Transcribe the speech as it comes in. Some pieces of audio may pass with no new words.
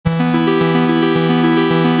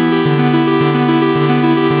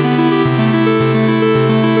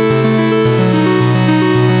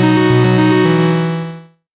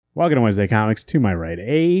Welcome to Wednesday Comics. To my right,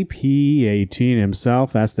 AP18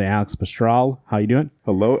 himself. That's the Alex Pastral. How you doing?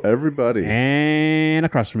 Hello, everybody. And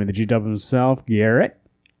across from me, the GW himself, Garrett.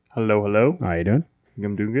 Hello, hello. How you doing?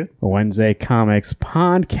 I'm doing good. A Wednesday Comics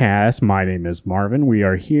podcast. My name is Marvin. We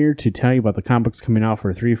are here to tell you about the comics coming out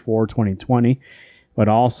for 3/4/2020, but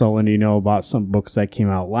also letting you know about some books that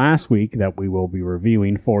came out last week that we will be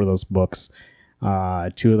reviewing for those books. Two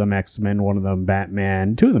of them X-Men, one of them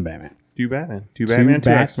Batman, two of them Batman. Two Batman, two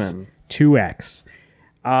X-Men. 2X.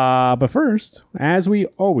 But first, as we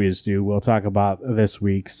always do, we'll talk about this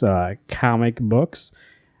week's comic books.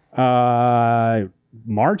 March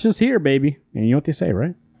is here, baby. And you know what they say,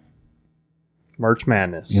 right? March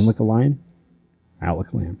Madness. In like a lion, out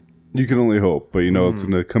like a lamb. You can only hope, but you know it's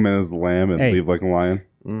going to come in as a lamb and leave like a lion.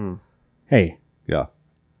 Hey. Yeah.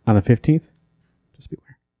 On the 15th, just beware.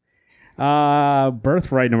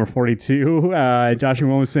 Birthright number 42. Joshua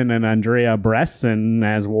Williamson and Andrea Bresson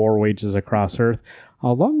as war wages across Earth.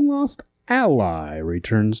 A long-lost ally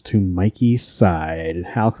returns to Mikey's side.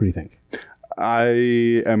 Hal, what do you think?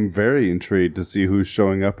 I am very intrigued to see who's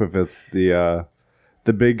showing up. If it's the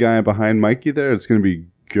big guy behind Mikey there, it's going to be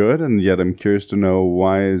good, and yet I'm curious to know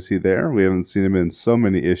why is he there. We haven't seen him in so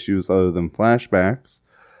many issues other than flashbacks.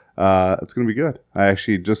 It's going to be good. I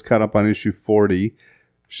actually just caught up on issue 40.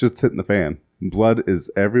 Shit's hitting the fan. Blood is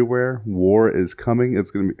everywhere. War is coming.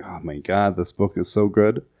 It's going to be... Oh, my God. This book is so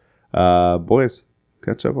good. Boys,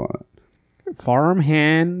 catch up on it.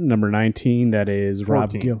 Farmhand, number 19. That is 14.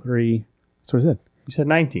 Rob Guillory. That's what I said. You said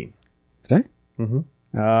 19. Did I?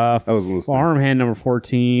 Mm-hmm. I was listening. Farmhand, number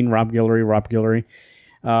 14. Rob Guillory.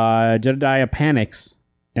 Jedediah panics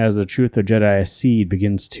as the truth of Jedi seed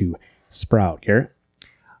begins to sprout. Garrett?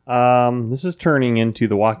 This is turning into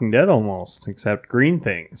The Walking Dead almost, except green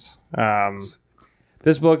things.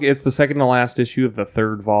 This book, it's the second to last issue of the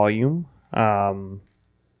third volume. I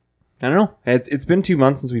don't know. It's been 2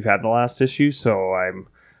 months since we've had the last issue, so it's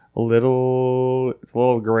a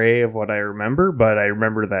little gray of what I remember, but I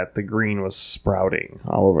remember that the green was sprouting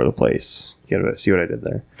all over the place. See what I did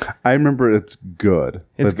there? I remember it's good.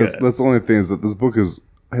 It's good. That's the only thing is that this book has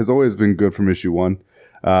always been good from issue 1.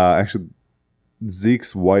 Actually,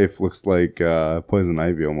 Zeke's wife looks like Poison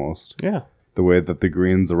Ivy almost. Yeah. The way that the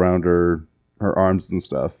green's around her arms and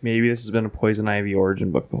stuff. Maybe this has been a Poison Ivy origin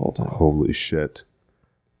book the whole time. Holy shit.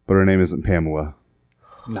 But her name isn't Pamela.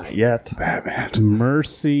 Not yet. Batman.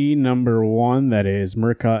 Mercy number 1. That is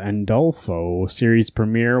Mirka Andolfo series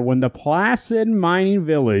premiere. When the placid mining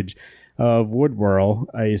village of Woodwell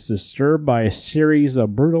is disturbed by a series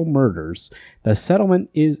of brutal murders, the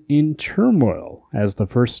settlement is in turmoil. As the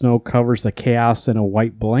first snow covers the chaos in a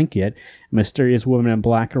white blanket, a mysterious woman in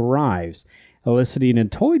black arrives, eliciting a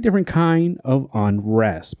totally different kind of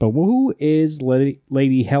unrest. But who is Lady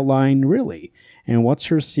Helline really? And what's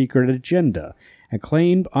her secret agenda?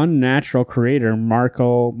 Acclaimed unnatural creator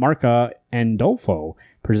Mirka Andolfo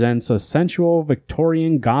presents a sensual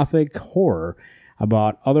Victorian Gothic horror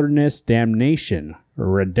about otherness, damnation,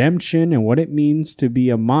 redemption, and what it means to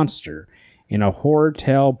be a monster, in a horror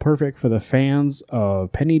tale perfect for the fans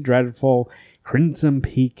of Penny Dreadful, Crimson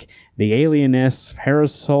Peak, The Alienist,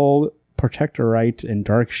 Parasol, Protectorite, and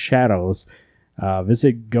Dark Shadows.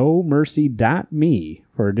 Visit gomercy.me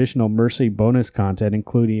for additional Mercy bonus content,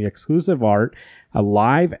 including exclusive art, a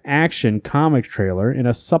live-action comic trailer, and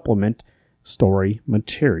a supplement story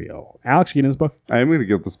material. Alex, you get this book? I am going to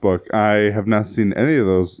get this book. I have not seen any of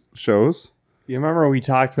those shows. You remember we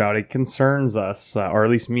talked about it concerns us, or at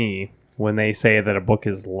least me, when they say that a book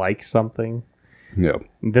is like something. Yeah.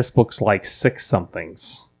 This book's like 6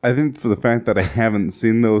 somethings. I think for the fact that I haven't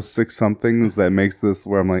seen those 6 somethings, that makes this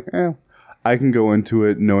where I'm like, I can go into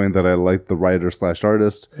it knowing that I like the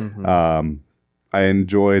writer/artist. Mm-hmm. I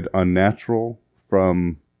enjoyed Unnatural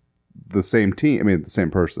from the same team. I mean, the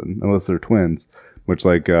same person, unless they're twins, which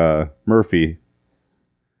like Murphy.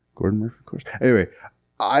 Gordon Murphy, of course. Anyway,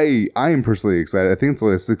 I am personally excited. I think it's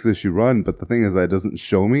only a 6-issue run, but the thing is that it doesn't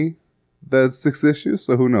show me that it's 6 issues,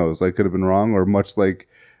 so who knows? I could have been wrong, or much like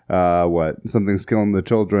Something's Killing the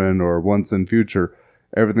Children, or Once in Future,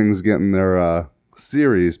 everything's getting their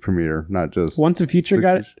series premiere, not just Once in Future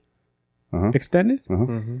got extended?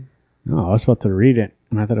 Mm-hmm. No, I was about to read it,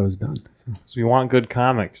 and I thought it was done. So we want good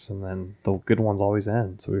comics, and then the good ones always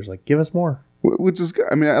end. So we were just like, give us more. Which is good.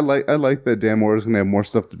 I mean, I like that Dan Moore's going to have more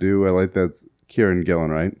stuff to do. I like that Kieran Gillen,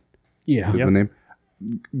 right? Yeah. Is the name.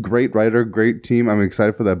 Great writer, great team. I'm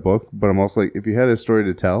excited for that book, but I'm also like, if you had a story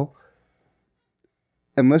to tell,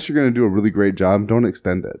 unless you're going to do a really great job, don't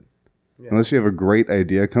extend it. Yeah. Unless you have a great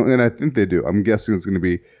idea. And I think they do. I'm guessing it's going to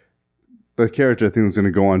be the character I think is going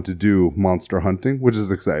to go on to do monster hunting, which is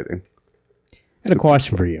exciting. I had a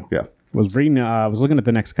question for you. Yeah. Was looking at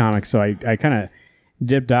the next comic, so I kind of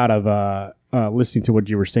dipped out of listening to what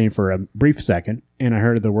you were saying for a brief second, and I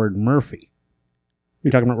heard the word Murphy.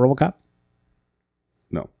 You talking about RoboCop?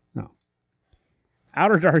 No. No.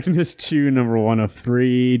 Outer Darkness 2, number 1 of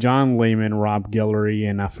 3. John Layman, Rob Guillory,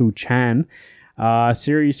 and Afu Chan.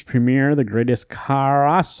 Series premiere, the greatest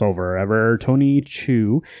crossover ever. Tony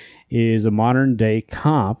Chu is a modern-day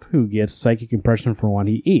cop who gets psychic impression from what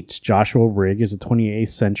he eats. Joshua Rigg is a 28th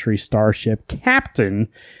century starship captain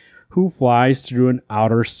who flies through an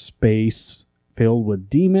outer space filled with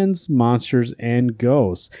demons, monsters, and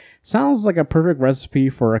ghosts. Sounds like a perfect recipe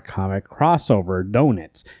for a comic crossover, don't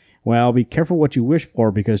it? Well, be careful what you wish for,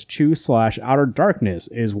 because Chu/Outer Darkness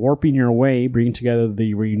is warping your way, bringing together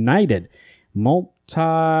the reunited multiple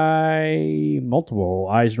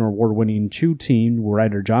Eisner Award-winning Chu team,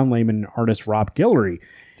 writer John Layman and artist Rob Guillory.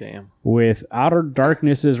 Damn. With Outer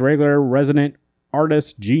Darkness's regular resident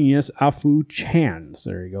artist genius Afu Chan. So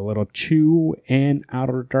there you go, little Chu and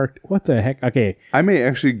Outer Dark. What the heck? Okay. I may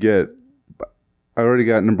actually I already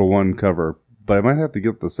got number 1 cover, but I might have to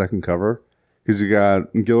get the second cover, because you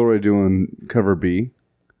got Gilroy doing cover B,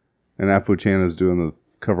 and Afu Chan is doing the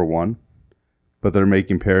cover 1, but they're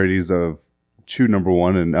making parodies of Chu number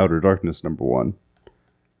 1 and Outer Darkness number 1.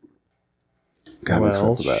 God, I'm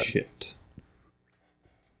excited for that. Shit.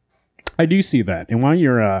 I do see that. And while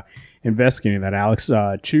you're investigating that, Alex,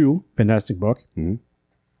 Chu, fantastic book. Mm-hmm.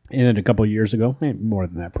 And then a couple of years ago, more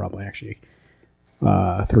than that probably, actually.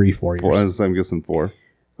 3-4 years. I'm guessing 4.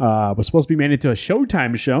 Was supposed to be made into a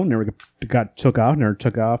Showtime show. Never took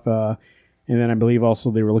off. And then I believe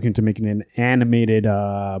also they were looking to make an animated,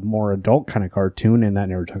 more adult kind of cartoon, and that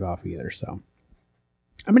never took off either. So,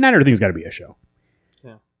 I mean, not everything's got to be a show.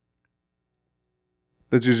 Yeah.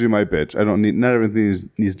 That's usually my bitch. Not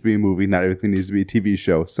everything needs to be a movie. Not everything needs to be a TV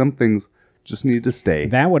show. Some things just need to stay.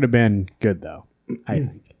 That would have been good, though, I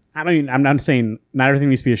think. I mean, I'm not saying not everything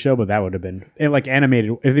needs to be a show, but that would have been like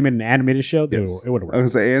animated. If they made an animated show, Yes. it would have worked. I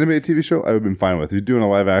was say animated TV show. I would have been fine with. You're doing a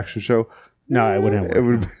live action show. No, it wouldn't have It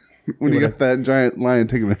worked. would. When you got that giant lion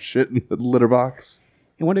taking a shit in the litter box.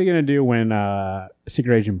 And what are you going to do when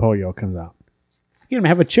Secret Agent Pollo comes out? You going to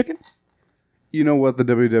have a chicken? You know what? The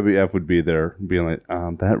WWF would be there, being like,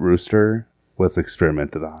 that rooster was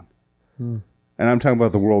experimented on. And I'm talking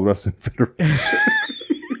about the World Wrestling Federation.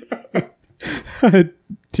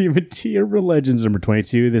 Team of Tier Legends number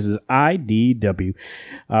 22. This is IDW.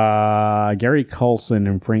 Gary Coulson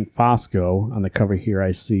and Frank Fosco. On the cover here,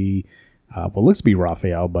 I see, looks to be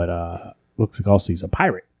Raphael, but looks like also he's a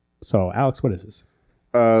pirate. So, Alex, what is this?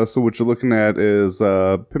 So what you're looking at is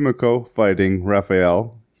Pimlico fighting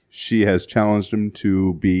Raphael. She has challenged him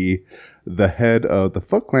to be the head of the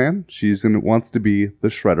Foot Clan. Wants to be the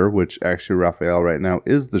Shredder, which actually Raphael right now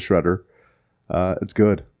is the Shredder. It's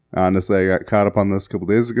good. Honestly, I got caught up on this a couple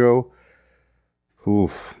days ago.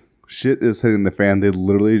 Oof. Shit is hitting the fan. They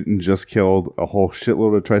literally just killed a whole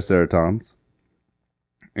shitload of Triceratons.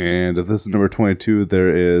 And if this is number 22,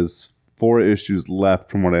 there is 4 issues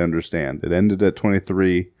left from what I understand. It ended at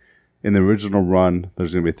 23 in the original run.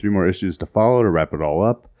 There's going to be 3 more issues to follow to wrap it all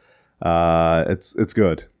up. It's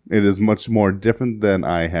good. It is much more different than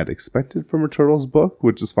I had expected from a Turtles book,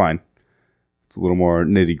 which is fine. It's a little more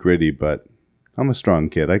nitty gritty, but I'm a strong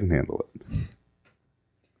kid. I can handle it.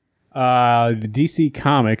 The DC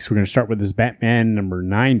Comics, we're going to start with this Batman number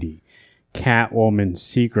 90. Catwoman's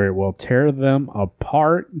Secret will tear them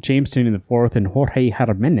apart. James Tynion IV and Jorge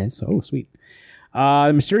Jimenez. Oh, sweet.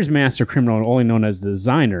 The mysterious master criminal, only known as the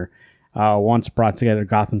Designer, once brought together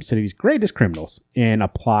Gotham City's greatest criminals in a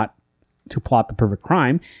plot to plot the perfect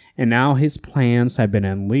crime, and now his plans have been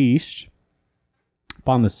unleashed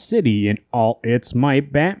upon the city in all its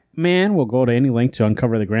might. Batman will go to any length to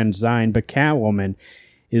uncover the grand design, but Catwoman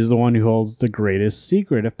is the one who holds the greatest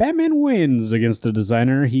secret. If Batman wins against the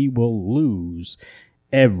Designer, he will lose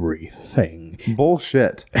everything.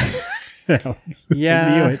 Bullshit.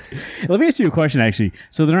 Yeah. Let me ask you a question, actually.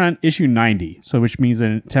 So they're on issue 90, so which means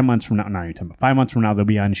that 10 months from now, not even 10, but 5 months from now, they'll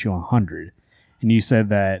be on issue 100. And you said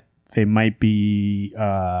that they might be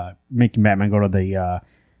making Batman go to the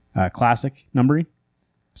classic numbering.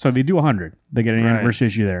 So they do 100. They get an anniversary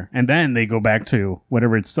issue there. And then they go back to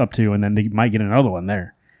whatever it's up to, and then they might get another one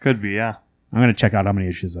there. Could be, yeah. I'm going to check out how many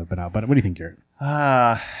issues have been out. But what do you think, Garrett?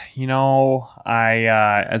 I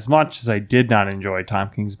as much as I did not enjoy Tom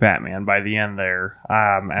King's Batman by the end there,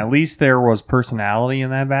 at least there was personality in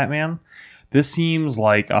that Batman. This seems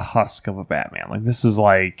like a husk of a Batman. Like, this is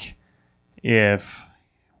like if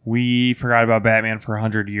we forgot about Batman for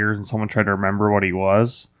 100 years and someone tried to remember what he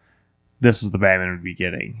was. this is the Batman we'd be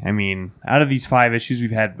getting. I mean, out of these 5 issues,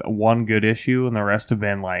 we've had one good issue, and the rest have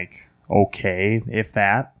been like okay, if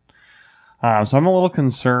that. So I'm a little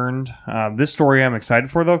concerned. This story I'm excited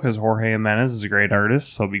for, though, because Jorge Jimenez is a great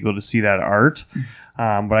artist, so it'll be good to see that art.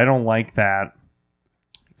 But I don't like that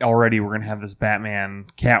already we're going to have this Batman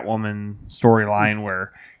Catwoman storyline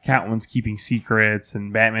where Catwoman's keeping secrets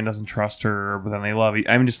and Batman doesn't trust her, but then they love you.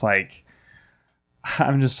 I'm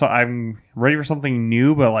ready for something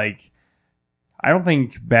new, but like, I don't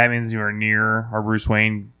think Batman's anywhere near or Bruce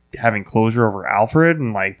Wayne having closure over Alfred,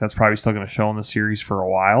 and like that's probably still going to show in the series for a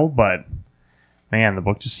while. But man, the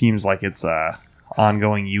book just seems like it's a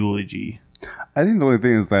ongoing eulogy. I think the only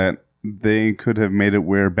thing is that they could have made it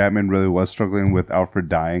where Batman really was struggling with Alfred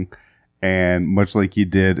dying, and much like he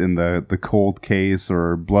did in the Cold case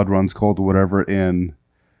or Blood Runs Cold or whatever in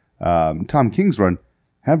Tom King's run,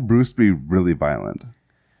 have Bruce be really violent.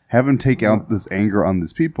 Have him take out this anger on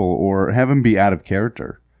these people, or have him be out of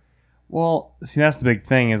character. Well, see, that's the big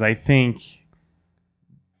thing, is I think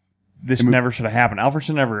this never should have happened. Alfred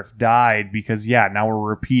should never have died because, now we're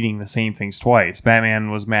repeating the same things twice.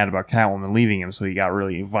 Batman was mad about Catwoman leaving him, so he got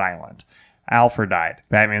really violent. Alfred died.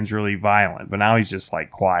 Batman's really violent, but now he's just,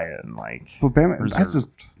 like, quiet and, like, but Batman,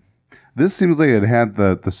 this seems like it had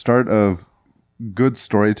the start of good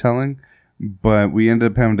storytelling, but we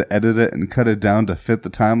ended up having to edit it and cut it down to fit the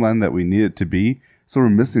timeline that we need it to be. So we're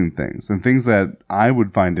missing things, and things that I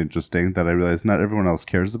would find interesting that I realize not everyone else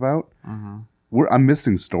cares about. Mm-hmm. I'm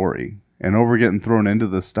missing story, and we're getting thrown into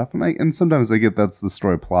this stuff, and sometimes I get that's the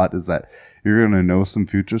story plot, is that you're going to know some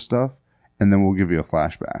future stuff, and then we'll give you a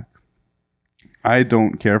flashback. I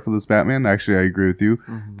don't care for this Batman. Actually, I agree with you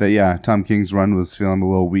that, Tom King's run was feeling a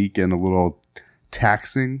little weak and a little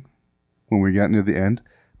taxing when we got near the end.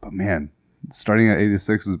 But man, starting at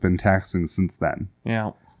 86 has been taxing since then.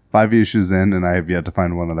 Yeah. 5 issues in, and I have yet to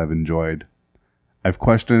find one that I've enjoyed. I've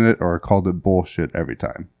questioned it or called it bullshit every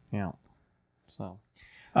time. Yeah. So,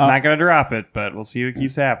 I'm not going to drop it, but we'll see what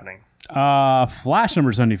keeps happening. Flash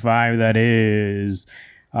number 75, that is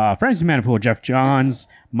Francis Manipool, Jeff Johns,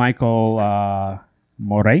 Michael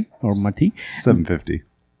Morey, or Mati. 750.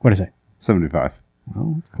 What is it? 75.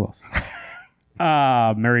 Oh, that's close.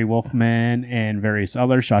 Mary Wolfman and various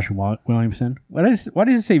others. Joshua Williamson. Why does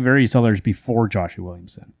it say various others before Joshua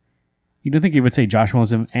Williamson? You don't think it would say Joshua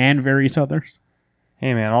Williamson and various others?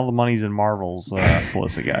 Hey, man, all the money's in Marvel's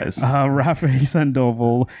solicit, guys. Rafael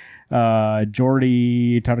Sandoval,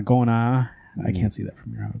 Jordi Tarragona. I can't see that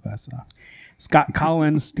from here. I have a glasses off. Scott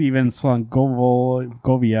Collins, Steven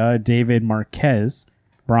Slongovia, David Marquez,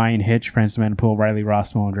 Brian Hitch, Francis Manipool, Riley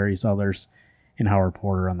Rossmo, and various others, and Howard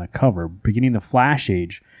Porter on the cover. Beginning the Flash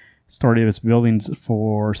Age, story of its buildings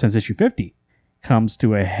since issue 50 comes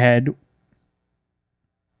to a head.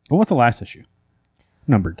 What was the last issue?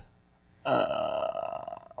 Numbered.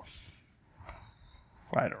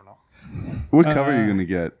 I don't know. What cover are you going to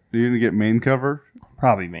get? Are you going to get main cover?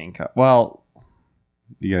 Probably main cover. Well,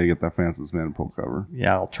 you got to get that Francis Manipool cover.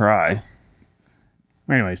 Yeah, I'll try.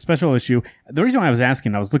 Anyway, special issue. The reason why I was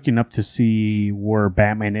asking, I was looking up to see where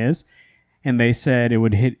Batman is, and they said it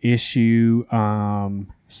would hit issue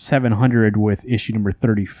 700 with issue number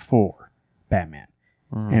 34, Batman.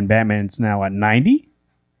 And Batman's now at 90.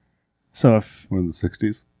 So if we're in the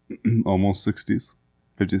 60s, almost 60s,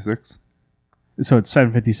 56. So it's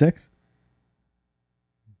 756.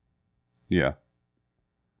 Yeah.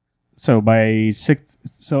 So by 6,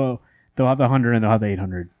 so they'll have the 100 and they'll have the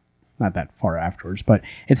 800. Not that far afterwards, but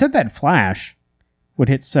it said that Flash would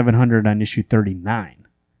hit 700 on issue 39.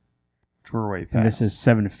 We're way past. And this is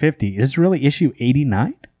 750. Is this really issue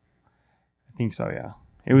 89? I think so. Yeah.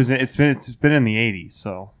 It's been in the 80s.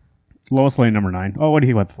 So Lois Lane number 9. Oh, what do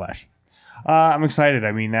you think about the Flash? I'm excited.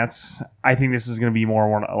 I mean, I think this is going to be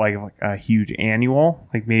more like a huge annual,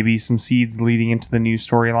 like maybe some seeds leading into the new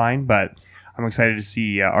storyline. But I'm excited to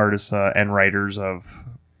see artists and writers of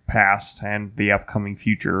past and the upcoming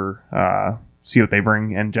future see what they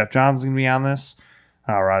bring. And Jeff Johns is going to be on this.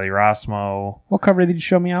 Riley Rossmo. What cover did you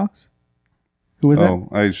show me, Alex? Who was that? Oh,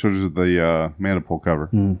 I showed you the Manipool cover.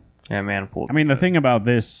 Yeah, Manipool. I mean, the thing about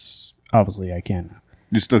this, obviously, I can't.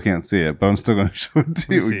 You still can't see it, but I'm still going to show it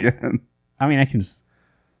to you again. I mean, I can.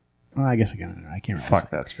 Well, I guess I can. I can't. Really Fuck,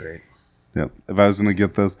 that's great. Yep. If I was going to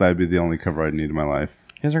get this, that'd be the only cover I'd need in my life.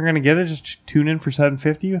 You guys are going to get it? Just tune in for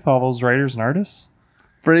 $7.50 with all those writers and artists?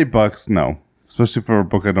 For $8, no. Especially for a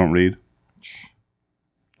book I don't read.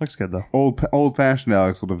 Looks good, though. Old-fashioned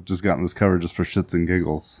Alex would have just gotten this cover just for shits and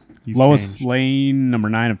giggles. Lois Lane, number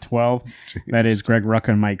 9 of 12. That is Greg Rucka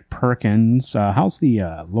and Mike Perkins. How's the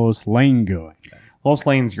Lois Lane going? Lois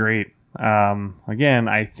Lane's great. Again,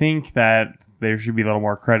 I think that there should be a little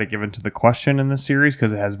more credit given to the question in this series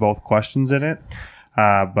because it has both questions in it.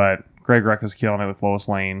 But Greg Rucka's killing it with Lois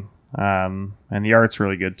Lane. And the art's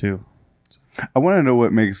really good too. I want to know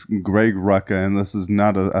what makes Greg Rucka, and this is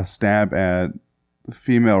not a stab at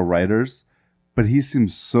female writers, but he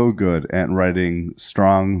seems so good at writing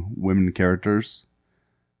strong women characters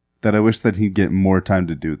that I wish that he'd get more time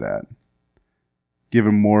to do that. Give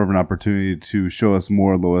him more of an opportunity to show us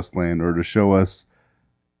more Lois Lane, or to show us...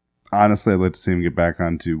 Honestly, I'd like to see him get back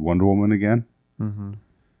onto Wonder Woman again. Mm-hmm.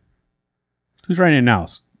 Who's writing it now?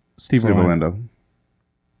 Steve Orlando.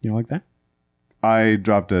 You don't like that? I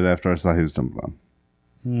dropped it after I saw he was done with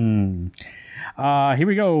them. Here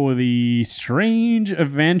we go. The Strange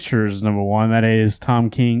Adventures, #1. That is Tom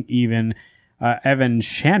King, Evan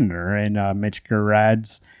Shandler, and Mitch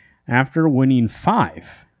Gerads. After winning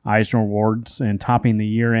 5 Eisner Awards and topping the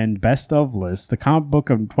year-end best of list, the comic book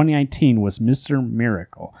of 2019 was Mr.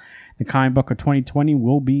 Miracle. The comic book of 2020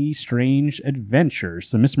 will be Strange Adventures.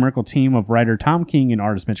 The Mr. Miracle team of writer Tom King and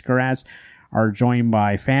artist Mitch Gerads are joined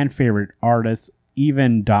by fan-favorite artist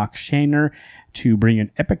Evan Doc Shaner to bring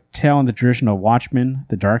an epic tale in the tradition of Watchmen,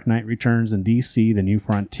 The Dark Knight Returns, and DC, The New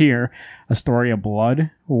Frontier, a story of blood,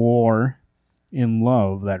 war, and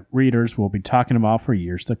love that readers will be talking about for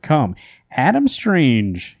years to come. Adam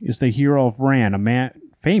Strange is the hero of Ran, a man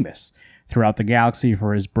famous throughout the galaxy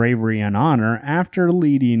for his bravery and honor after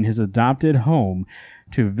leading his adopted home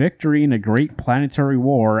to victory in a great planetary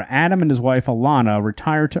war. Adam and his wife Alana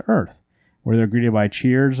retire to Earth, where they're greeted by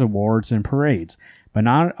cheers, awards, and parades. But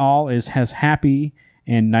not all is as happy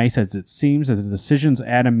and nice as it seems, as the decisions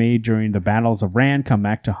Adam made during the battles of Ran come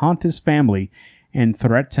back to haunt his family and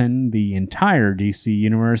threaten the entire DC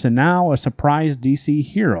universe. And now a surprise DC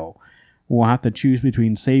hero will have to choose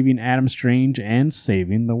between saving Adam Strange and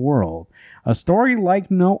saving the world. A story like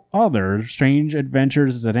no other, Strange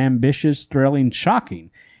Adventures is an ambitious, thrilling, shocking,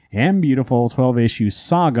 and beautiful 12-issue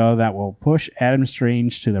saga that will push Adam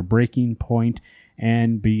Strange to the breaking point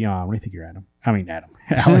and beyond. What do you think, Adam?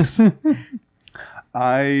 Alex.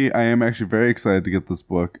 I am actually very excited to get this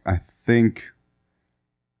book. I think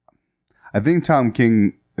Tom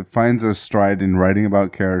King finds a stride in writing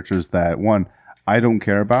about characters that, one, I don't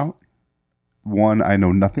care about, one, I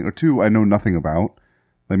know nothing, or two, I know nothing about,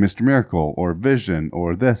 like Mr. Miracle or Vision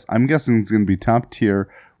or this. I'm guessing it's going to be top tier,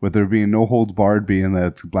 with there being no holds barred, being that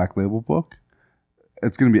it's a Black Label book.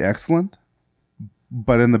 It's going to be excellent.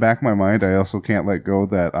 But in the back of my mind, I also can't let go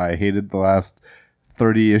that I hated the last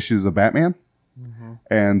 30 issues of Batman. Mm-hmm.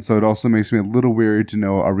 And so it also makes me a little weary to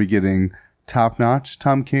know, are we getting top-notch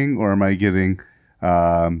Tom King, or am I getting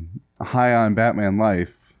high on Batman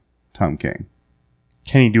life Tom King?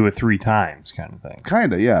 Can he do it 3 times kind of thing?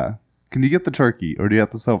 Kind of, yeah. Can you get the turkey, or do you have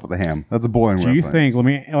to sell for the ham? That's a bowling reference. Do you think,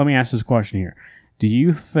 let me ask this question here. Do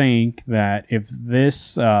you think that if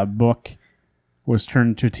this book was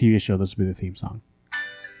turned into a TV show, this would be the theme song?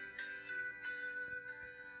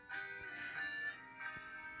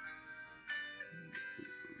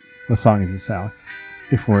 What song is this, Alex?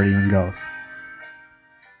 Before it even goes.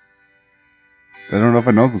 I don't know if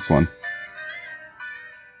I know this one.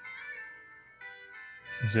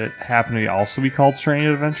 Does it happen to also be called Strange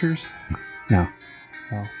Adventures? No.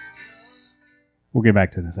 Oh. We'll get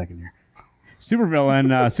back to it in a second here.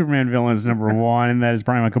 Superman villain is #1, and that is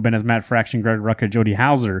Brian Michael Bendis, Matt Fraction, Greg Rucka, Jody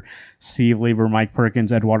Hauser, Steve Lieber, Mike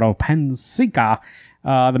Perkins, Eduardo Pensica.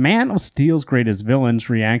 The Man of Steel's greatest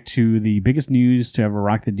villains react to the biggest news to ever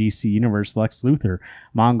rock the DC universe. Lex Luthor,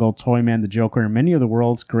 Mongol, Toyman, the Joker, and many of the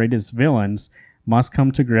world's greatest villains must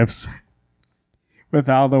come to grips with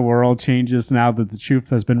how the world changes now that the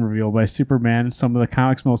truth has been revealed by Superman. Some of the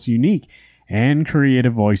comics' most unique and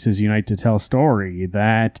creative voices unite to tell a story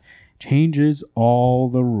that changes all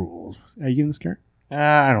the rules. Are you getting scared?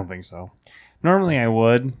 I don't think so. Normally I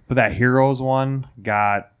would, but that Heroes one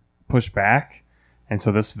got pushed back, and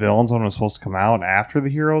so this Villains one was supposed to come out after the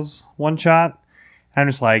Heroes one shot. I'm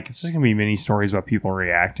just like, it's just going to be mini stories about people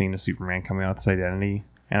reacting to Superman coming out with his identity.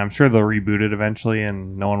 And I'm sure they'll reboot it eventually,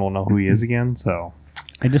 and no one will know who he is again, so...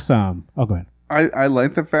 I just, go ahead. I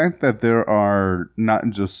like the fact that there are not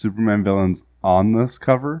just Superman villains on this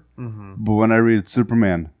cover, but when I read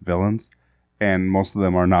Superman villains, and most of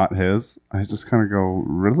them are not his, I just kind of go,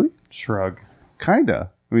 really? Shrug.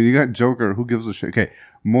 Kinda. I mean, you got Joker, who gives a shit? Okay,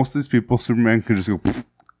 most of these people, Superman could just go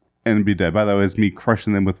and be dead. By the way, it's me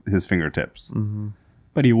crushing them with his fingertips. Mm-hmm.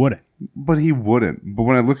 But he wouldn't. But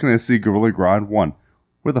when I look and I see Gorilla Grodd, one,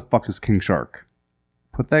 where the fuck is King Shark?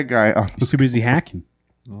 Put that guy on. He's too busy hacking.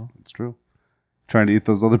 Well, that's true. Trying to eat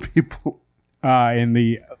those other people. I've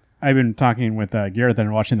been talking with Garrett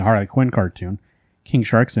and watching the Harley Quinn cartoon. King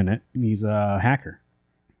Shark's in it, and he's a hacker.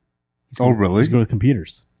 Really? He's good with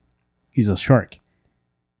computers. He's a shark.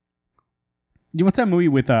 What's that movie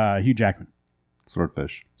with Hugh Jackman?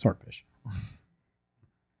 Swordfish. Swordfish.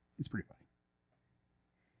 It's pretty funny.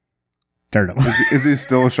 Daredevil. Is he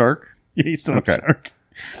still a shark? Yeah, he's still a shark.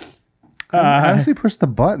 How does he push the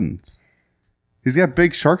buttons? He's got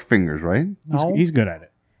big shark fingers, right? He's good at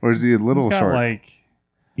it. Or is he a little He's got, shark?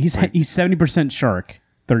 He's 70% shark,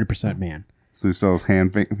 30% man. So he still has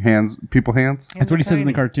hands, people hands? That's what he says in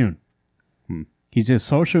the cartoon. He's a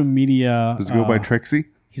social media... Does he go by Trixie?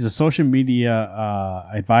 He's a social media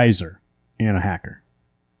advisor and a hacker.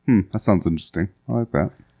 That sounds interesting. I like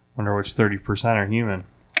that. Wonder which 30% are human.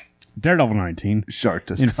 Daredevil 19. Shark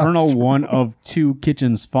testosterone. Infernal 1 of 2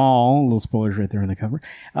 Kitchens Fall. Little spoilers right there in the cover.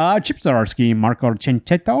 Chip Zdarsky, Marco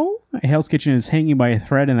Cenchetto. Hell's Kitchen is hanging by a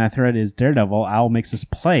thread, and that thread is Daredevil. Owl makes us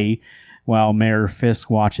play while Mayor Fisk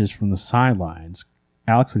watches from the sidelines.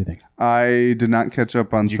 Alex, what do you think? I did not catch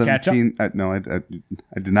up on Did you 17. No, I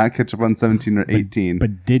did not catch up on 17 or 18.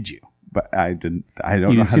 But did you? But I didn't. I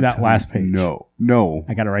don't You know didn't how see to that tell last you. page? No.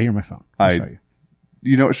 I got it right here on my phone. I'll show you.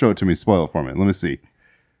 You don't show it to me. Spoil it for me. Let me see.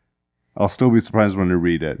 I'll still be surprised when I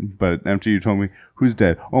read it. But after you told me who's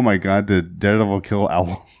dead, oh my God, did Daredevil kill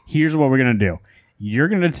Owl? Here's what we're going to do. You're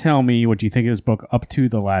going to tell me what you think of this book up to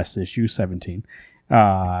the last issue, 17.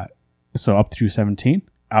 So up to 17.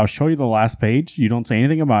 I'll show you the last page. You don't say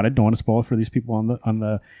anything about it. Don't want to spoil it for these people on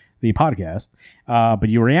the podcast. But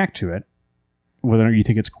you react to it, whether you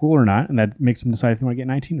think it's cool or not, and that makes them decide if they want to get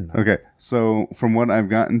 19 or not. Okay, so from what I've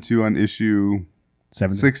gotten to on issue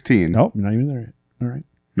 16. Nope, you're not even there yet. All right.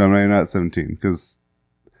 No, I'm not 17, because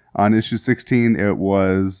on issue 16, it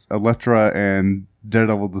was Elektra and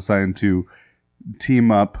Daredevil deciding to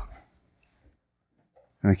team up.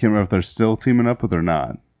 And I can't remember if they're still teaming up or they're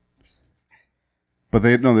not. But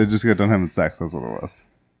they just got done having sex. That's what it was.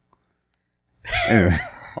 Anyway.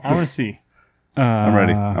 I want to see. I'm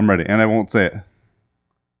ready. And I won't say it.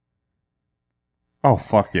 Oh,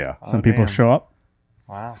 fuck yeah. Some people show up.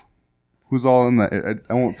 Wow. Who's all in that?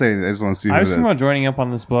 I won't say it. I just want to see who I it was is. thinking about joining up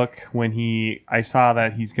on this book when I saw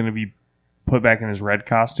that he's going to be put back in his red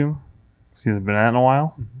costume. He hasn't been at it in a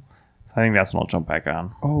while. So I think that's when I'll jump back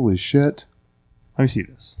on. Holy shit. Let me see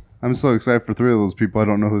this. I'm so excited for 3 of those people. I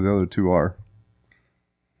don't know who the other 2 are.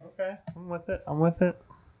 Okay, I'm with it.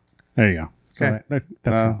 There you go. So Okay.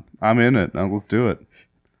 that's I'm in it. Let's do it.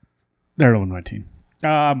 Daredevil 19.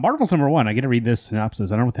 Marvel's number 1. I get to read this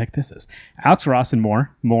synopsis. I don't know what the heck this is. Alex Ross and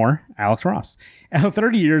more Alex Ross.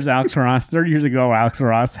 30 years ago, Alex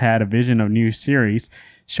Ross had a vision of new series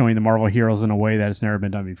showing the Marvel heroes in a way that has never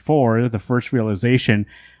been done before. The first realization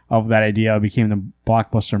of that idea became the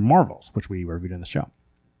blockbuster Marvels, which we reviewed in the show.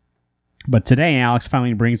 But today, Alex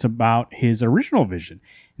finally brings about his original vision,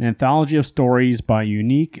 an anthology of stories by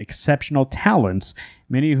unique, exceptional talents,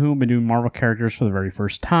 many of whom have been doing Marvel characters for the very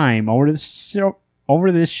first time. Over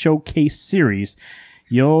this showcase series,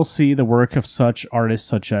 you'll see the work of such artists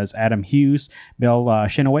such as Adam Hughes, Bill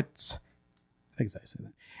Shenowitz, I think I said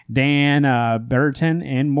that, Dan Berton,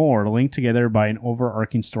 and more, linked together by an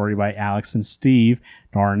overarching story by Alex and Steve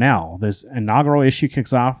Darnell. This inaugural issue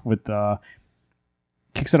kicks it off with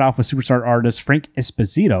superstar artist Frank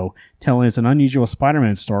Esposito telling us an unusual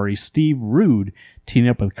Spider-Man story. Steve Rude teaming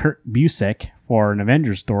up with Kurt Busiek for an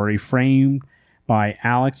Avengers story framed by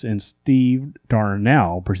Alex and Steve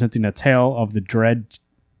Darnell, presenting a tale of the dread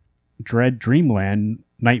Dreamland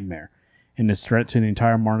nightmare and its threat to the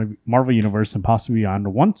entire Marvel universe and possibly beyond. A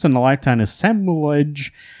once-in-a-lifetime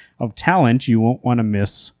assemblage of talent you won't want to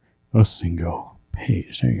miss a single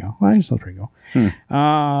page. There you go. Well, I just let it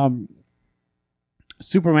go.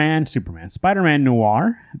 Superman, Spider-Man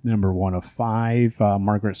Noir, number 1 of 5,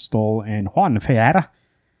 Margaret Stoll and Juan Ferreira.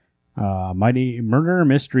 Mighty Murder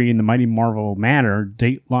Mystery in the Mighty Marvel Manor,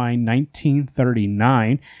 Dateline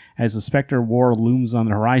 1939. As the Spectre War looms on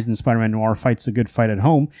the horizon, Spider-Man Noir fights a good fight at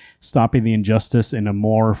home, stopping the injustice in a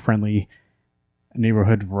more friendly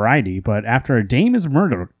neighborhood variety. But after a dame is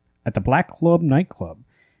murdered at the Black Club nightclub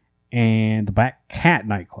and the Black Cat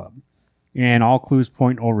nightclub, and all clues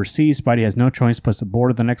point overseas, Spidey has no choice but to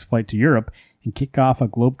board the next flight to Europe and kick off a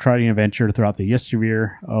globe-trotting adventure throughout the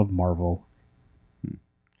yesteryear of Marvel.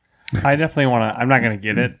 I definitely want to. I'm not going to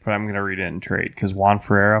get it, but I'm going to read it in trade because Juan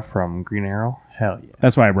Ferreira from Green Arrow. Hell yeah.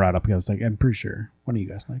 That's why I brought it up, because I'm pretty sure one of you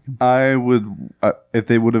guys like him. I would, if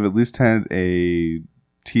they would have at least had a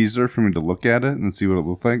teaser for me to look at it and see what it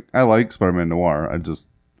looked like. I like Spider-Man Noir. I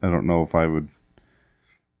don't know if I would.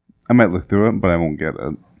 I might look through it, but I won't get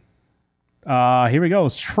it. Here we go.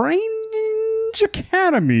 Strange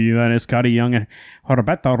Academy. That is Scotty Young and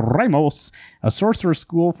Roberto Ramos. A sorcerer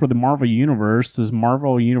school for the Marvel Universe. This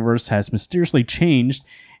Marvel Universe has mysteriously changed,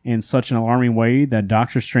 in such an alarming way that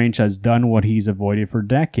Doctor Strange has done what he's avoided for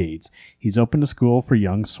decades. He's opened a school for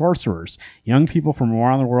young sorcerers. Young people from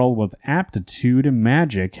around the world with aptitude and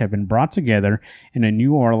magic have been brought together in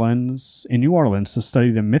New Orleans to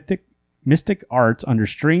study the mystic arts under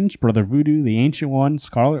Strange, Brother Voodoo, the Ancient One,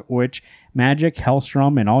 Scarlet Witch, Magic,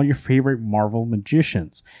 Hellstrom, and all your favorite Marvel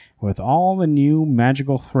magicians. With all the new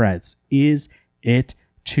magical threats, is it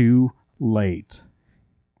too late?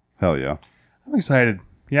 Hell yeah. I'm excited.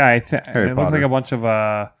 Yeah, it looks Potter. like a bunch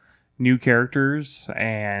of new characters,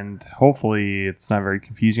 and hopefully it's not very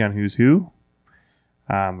confusing on who's who.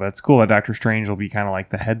 But it's cool that Doctor Strange will be kind of like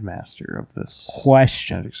the headmaster of this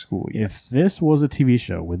Question. magic school. If this was a TV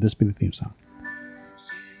show, would this be the theme song?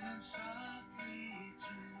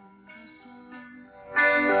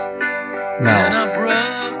 No.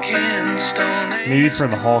 Maybe for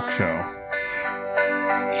the Hulk show.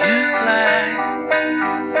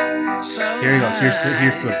 Here he goes.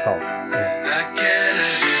 Here's what it's called. Yeah.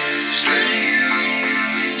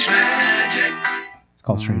 It's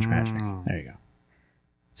called Strange Magic. There you go.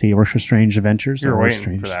 See, it works for Strange Adventures. You were Or waiting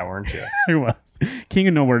Strange. for that, weren't you? I was. King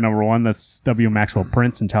of Nowhere #1. That's W. Maxwell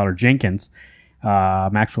Prince and Tyler Jenkins.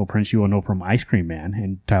 Maxwell Prince you will know from Ice Cream Man,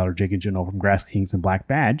 and Tyler Jenkins you'll know from Grass Kings and Black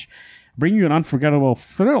Badge. Bring you an unforgettable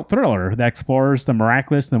thriller that explores the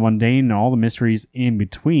miraculous, the mundane, and all the mysteries in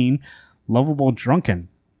between. Lovable drunken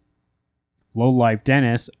low-life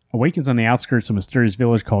Dennis awakens on the outskirts of a mysterious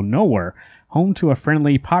village called Nowhere, home to a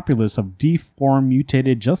friendly populace of deformed,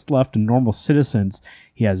 mutated, just left and normal citizens.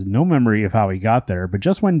 He has no memory of how he got there, but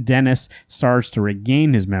just when Dennis starts to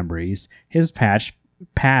regain his memories, his past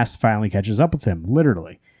finally catches up with him,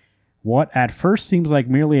 literally. What at first seems like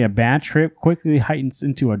merely a bad trip quickly heightens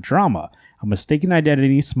into a drama, a mistaken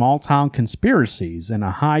identity, small-town conspiracies, and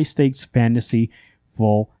a high-stakes fantasy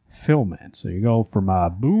fulfillment. So you go from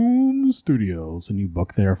Boom Studios, a new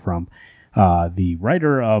book there from the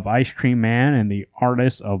writer of Ice Cream Man and the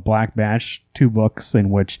artist of Black Batch, 2 books in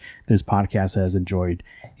which this podcast has enjoyed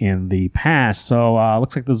in the past. So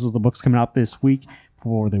looks like those are the books coming out this week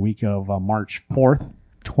for the week of March 4th,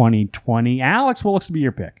 2020. Alex, what looks to be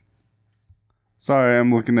your pick? Sorry,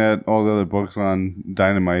 I'm looking at all the other books on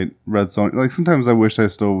Dynamite, Red Sonja. Like, sometimes I wish I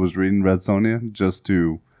still was reading Red Sonja just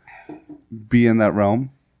to be in that realm.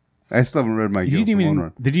 I still haven't read my Gil Simone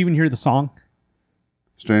run. Did you even hear the song?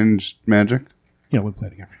 Strange Magic? Yeah, we'll play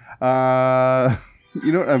it again.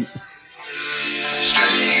 You know what?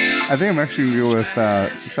 I think I'm actually going to go with,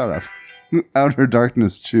 shut up, Outer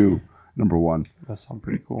Darkness Chew, #1. That sounds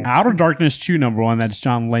pretty cool. Outer Darkness Chew #1. That's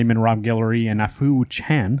John Layman, Rob Guillory, and Afu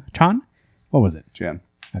Chan. Chan? What was it? Chan.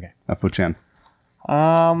 Okay. Afu Chan.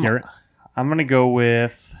 Garrett? I'm going to go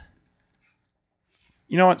with,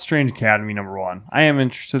 you know what, Strange Academy #1. I am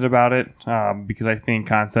interested about it because I think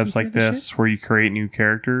concepts like this, where you create new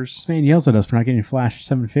characters. This man yells at us for not getting Flash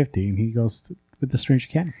 750, and he goes with the Strange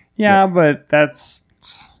Academy. Yeah, but that's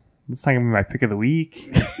not going to be my pick of the week.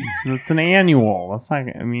 It's an annual. That's not.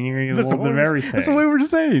 I mean, you're going to get a little bit of everything. That's what we were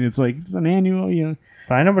just saying. It's like, it's an annual, you know.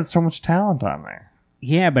 But I know, but so much talent on there.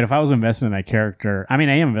 Yeah, but if I was invested in that character, I mean,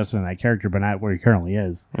 I am invested in that character, but not where he currently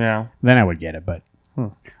is. Yeah. Then I would get it, but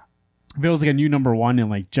if it was like a new #1 and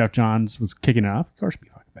like Jeff Johns was kicking it off, of course it'd be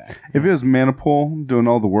fucking back. If it was Manipul doing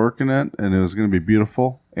all the work in it, and it was going to be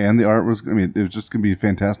beautiful, and the art was, I mean, it was just going to be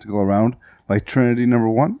fantastical around, like Trinity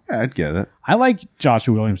 #1, yeah, I'd get it. I like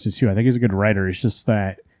Joshua Williamson too. I think he's a good writer. It's just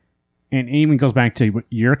that, and it even goes back to what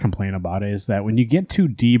your complaint about it, is that when you get too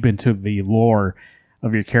deep into the lore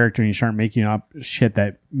of your character and you start making up shit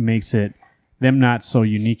that makes it them not so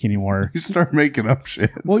unique anymore. You start making up shit.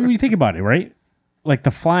 Well, when you think about it, right? Like the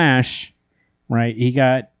Flash, right? He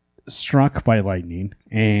got struck by lightning,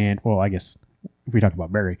 and well, I guess if we talk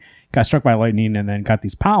about Barry, got struck by lightning and then got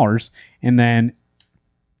these powers, and then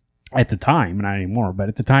at the time, not anymore, but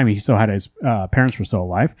at the time he still had his parents were still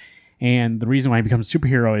alive, and the reason why he becomes a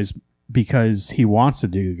superhero is because he wants to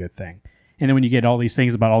do a good thing. And then when you get all these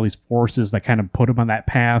things about all these forces that kind of put him on that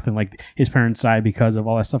path, and like his parents died because of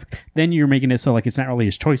all that stuff, then you're making it so like it's not really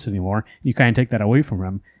his choice anymore. You kind of take that away from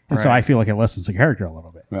him. And so I feel like it lessens the character a little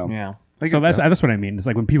bit. Well, Yeah. So that's what I mean. It's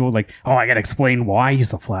like when people are like, oh, I got to explain why he's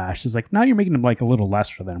the Flash. It's like, now you're making him like a little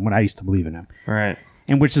lesser than when I used to believe in him. Right.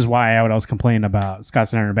 And which is why I would always complain about Scott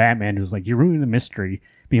Snyder and Batman. It was like, you're ruining the mystery.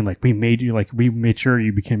 Being like, we made sure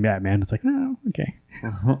you became Batman. It's like, no, okay.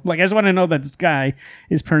 Like, I just want to know that this guy,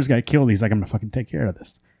 his parents got killed. He's like, I'm going to fucking take care of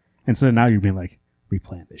this. And so now you're being like, we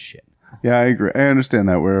planned this shit. Yeah, I agree. I understand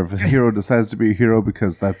that, where if a hero decides to be a hero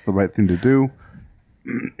because that's the right thing to do,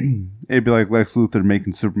 it'd be like Lex Luthor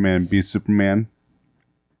making Superman be Superman.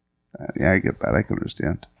 Yeah, I get that. I can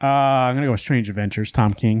understand. I'm going to go with Strange Adventures,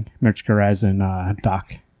 Tom King, Mitch Garaz, and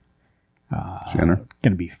Doc Jenner.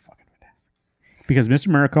 Gonna be fucking fantastic. Because Mr.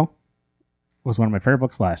 Miracle was one of my favorite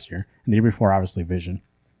books last year. And the year before, obviously, Vision.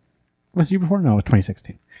 Was the year before? No, it was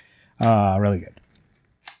 2016. Really good.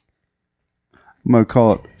 I'm going to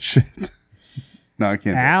call it shit. No, I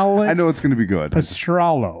can't. Alex I know it's going to be good.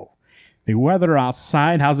 Pastrello. The weather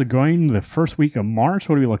outside, how's it going the first week of March?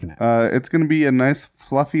 What are we looking at? It's going to be a nice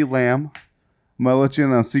fluffy lamb. I'm going to let you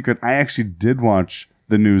in on a secret. I actually did watch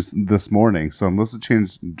the news this morning, so unless it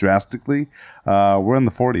changed drastically, we're in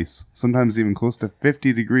the 40s, sometimes even close to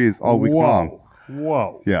 50 degrees all week long.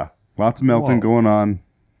 Whoa. Yeah, lots of melting going on.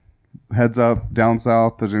 Heads up, down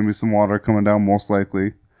south, there's going to be some water coming down most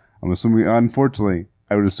likely. I'm assuming, unfortunately,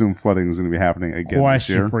 I would assume flooding is going to be happening again this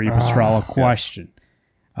year. Question for you, Pastrello. Question.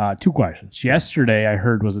 Yes. Two questions. Yesterday, I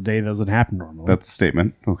heard was a day that doesn't happen normally. That's a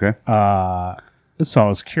statement. Okay. So I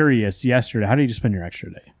was curious yesterday. How did you just spend your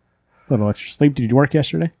extra day? A little extra sleep. Did you work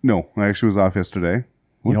yesterday? No, I actually was off yesterday.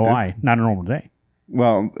 You know why? Not a normal day.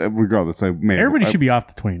 Well, regardless, Everybody should be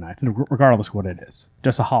off the 29th, regardless of what it is.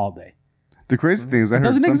 Just a holiday. The crazy thing is, I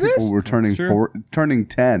heard some people were turning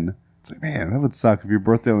 10. It's like, man, that would suck if your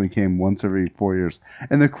birthday only came once every 4 years.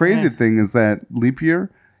 And the crazy thing is that leap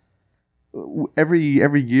year,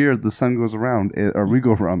 every year the sun goes around, or we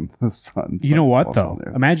go around the sun. You know what, though?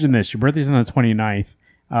 Imagine this. Your birthday's on the 29th.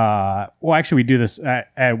 Well, actually, we do this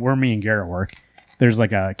at where me and Garrett work. There's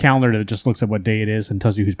like a calendar that just looks at what day it is and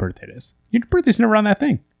tells you whose birthday it is. Your birthday's never on that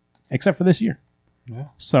thing, except for this year. Yeah.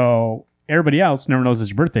 So everybody else never knows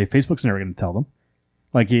it's your birthday. Facebook's never going to tell them.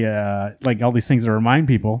 Like all these things that remind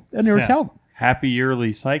people, they never tell them. Happy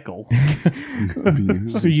yearly cycle.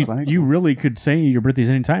 So you really could say your birthday's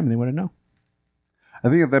anytime and they wouldn't know. I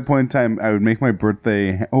think at that point in time, I would make my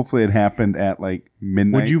birthday. Hopefully, it happened at like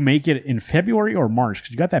midnight. Would you make it in February or March?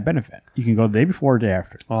 Because you got that benefit. You can go the day before or the day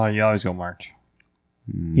after. Oh, you always go March.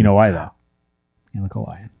 You know why, though? You look a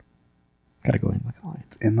lion. Got to go in like a lion.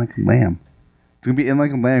 It's in like a lamb. It's going to be in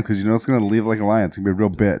like a lamb because you know it's going to leave like a lion. It's going to be a real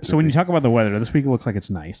bitch. So when you talk about the weather, this week it looks like it's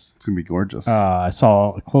nice. It's going to be gorgeous. I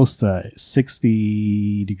saw close to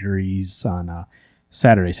 60 degrees on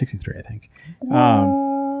Saturday, 63, I think.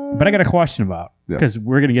 But I got a question about, because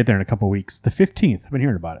we're going to get there in a couple of weeks. The 15th, I've been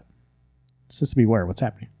hearing about it. It's just to beware. What's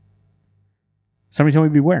happening? Somebody told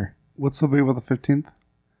me beware. What's so big about the 15th?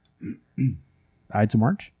 Ides of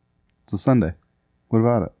March. It's a Sunday. What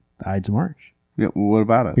about it? The Ides of March. Yeah, what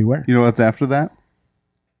about it? Beware. You know what's after that?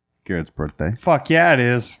 Garrett's birthday. Fuck yeah, it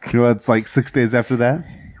is. You know what's like 6 days after that?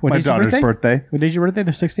 My daughter's birthday. What day's your birthday?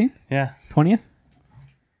 The 16th? Yeah. 20th?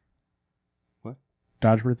 What?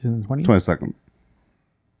 Daughter's birthday on the 20th? 22nd.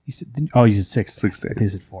 You said 6. 6 days. They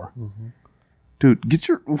said 4. Mm-hmm. Dude,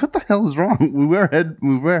 what the hell is wrong? We wear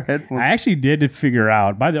headphones. I actually did figure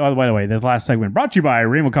out, by the way, this last segment brought to you by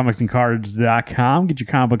RainbowComicsAndCards.com. Get your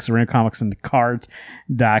comic books at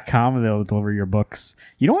RainbowComicsAndCards.com and they'll deliver your books.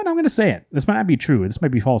 You know what? I'm going to say it. This might not be true. This might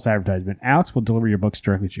be false advertisement. Alex will deliver your books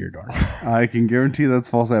directly to your door. I can guarantee that's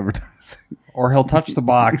false advertising. Or he'll touch the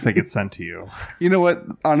box that gets sent to you. You know what?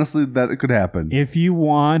 Honestly, that could happen. If you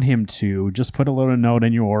want him to, just put a little note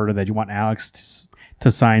in your order that you want Alex to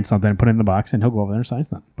sign something and put it in the box, and he'll go over there and sign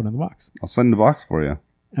something. Put it in the box. I'll send the box for you.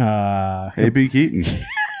 A.B. Keaton.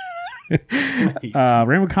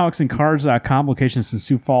 RainbowComicsAndCards.com, locations in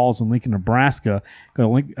Sioux Falls and Lincoln, Nebraska.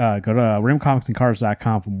 Go to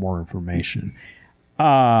RainbowComicsAndCards.com for more information.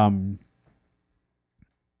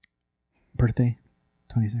 Birthday,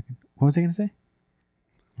 22nd. What was I going to say?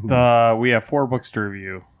 We have 4 books to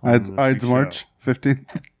review. It's March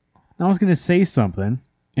 15th. I was going to say something.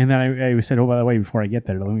 And then I said, oh, by the way, before I get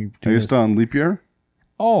there, let me do Are you this. still on leap year?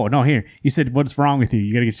 Oh, no, here. You said, what's wrong with you?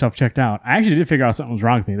 You got to get yourself checked out. I actually did figure out something was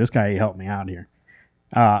wrong with me. This guy helped me out here.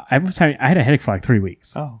 I had a headache for like 3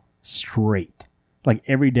 weeks. Oh. Straight. Like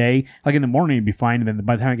every day. Like in the morning, it'd be fine. And then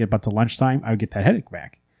by the time I get about to lunchtime, I would get that headache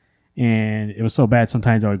back. And it was so bad,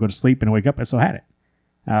 sometimes I would go to sleep and wake up, I still had it.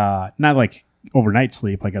 Not like overnight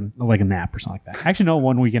sleep, like a nap or something like that. Actually, no,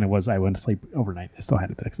 one weekend I went to sleep overnight. I still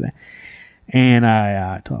had it the next day. And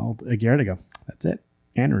I told Garrett, I go, that's it.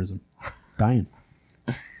 Aneurysm. Dying.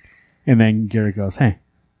 And then Garrett goes, hey,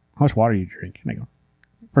 how much water do you drink? And I go,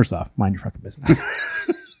 first off, mind your fucking business.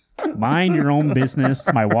 Mind your own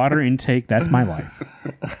business. My water intake, that's my life.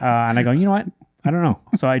 And I go, you know what? I don't know.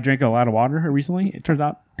 So I drank a lot of water recently. It turns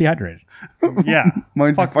out dehydrated. Yeah.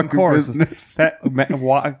 Mind your fucking business. So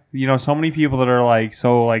many people that are like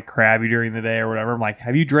crabby during the day or whatever. I'm like,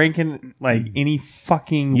 have you drinking like any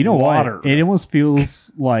fucking water? What? It almost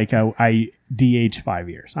feels like I DH 5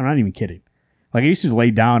 years. I'm not even kidding. Like I used to lay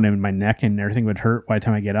down and my neck and everything would hurt by the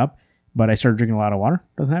time I get up, but I started drinking a lot of water.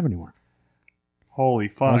 Doesn't happen anymore. Holy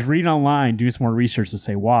fuck. I was reading online, doing some more research to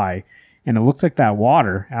say why. And it looks like that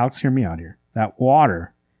water, Alex, hear me out here. That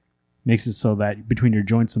water makes it so that between your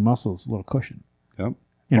joints and muscles, a little cushion. Yep.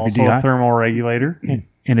 And Also a thermal regulator.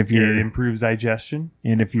 and if It you're improves digestion.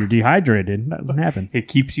 and if you're dehydrated, that doesn't happen. It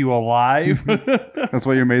keeps you alive. That's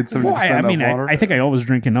why you're made 70% Well, I mean, of water. I think I always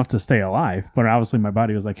drink enough to stay alive, but obviously my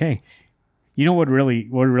body was like, hey, you know what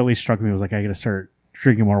really struck me was like I got to start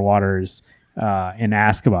drinking more waters and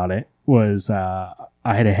ask about it was I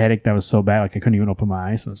had a headache that was so bad like I couldn't even open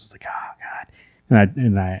my eyes. So I was just like, oh god.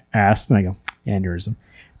 And I asked and I go, aneurysm.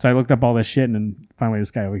 So I looked up all this shit and then finally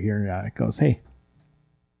this guy over here goes, hey,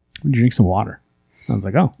 would you drink some water? I was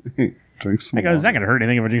like, oh. Drink some I go, it's not going to hurt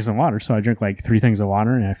anything if I drink some water. So I drank like 3 things of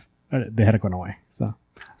water and the headache went away. So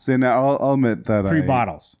See, now I'll admit that 3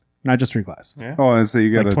 bottles, not just 3 glasses. Yeah. Oh, and so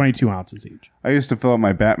you got Like 22 ounces each. I used to fill up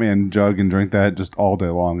my Batman jug and drink that just all day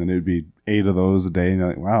long, and it'd be 8 of those a day. And you're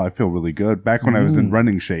like, wow, I feel really good. Back when I was in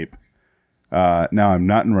running shape. Now I'm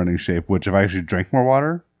not in running shape, which if I actually drank more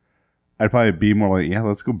water, I'd probably be more like, yeah,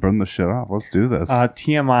 let's go burn the shit off. Let's do this.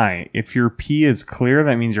 TMI, if your pee is clear,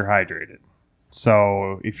 that means you're hydrated.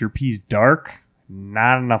 So if your pee's dark,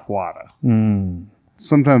 not enough water.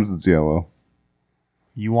 Sometimes it's yellow.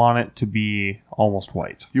 You want it to be almost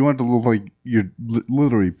white. You want it to look like you're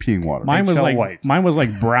literally peeing water. Mine was Eggshell like white. Mine was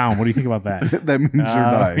like brown. What do you think about that? That means you're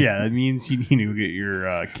dying. Yeah, that means you need to get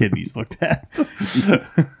your kidneys looked at.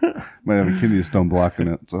 Might have a kidney stone blocking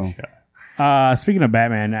it. So Speaking of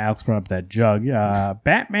Batman, Alex brought up that jug.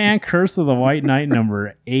 Batman Curse of the White Knight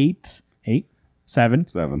number 7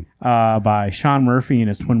 by Sean Murphy and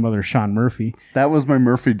his twin brother Sean Murphy. that was my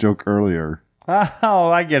Murphy joke earlier. Oh,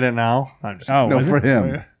 I get it now. I'm just Oh, No, was for it?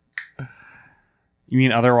 him. You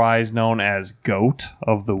mean otherwise known as Goat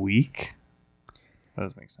of the Week? That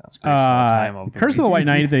does make sense. Curse of the White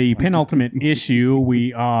Knight, the penultimate issue.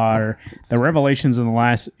 We are the revelations in the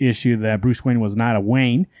last issue that Bruce Wayne was not a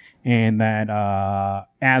Wayne, and that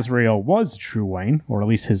Azrael was true Wayne, or at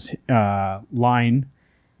least his family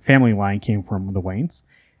line came from the Waynes.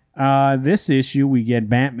 This issue, we get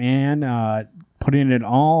Batman putting it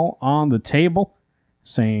all on the table,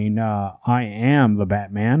 saying, I am the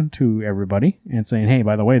Batman to everybody, and saying, hey,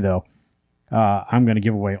 by the way, though, I'm going to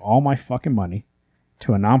give away all my fucking money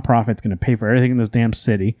to a nonprofit that's going to pay for everything in this damn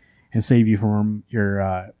city and save you from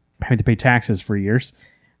your having to pay taxes for years.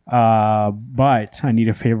 But I need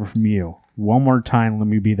a favor from you. One more time, let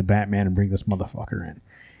me be the Batman and bring this motherfucker in.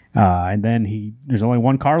 And then there's only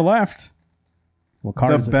one car left. What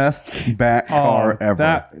car is The it? best bat car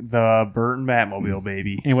ever. The Burton Batmobile,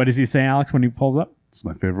 baby. And what does he say, Alex, when he pulls up? It's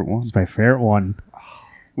my favorite one. It's my favorite one.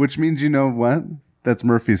 Which means, you know what? That's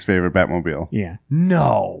Murphy's favorite Batmobile. Yeah.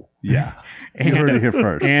 No. Yeah. You heard it here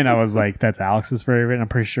first. And I was like, that's Alex's favorite. I'm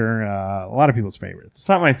pretty sure a lot of people's favorites. It's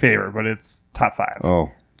not my favorite, but it's top 5.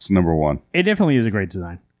 Oh, it's number 1. It definitely is a great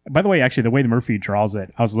design. By the way, actually, the way the Murphy draws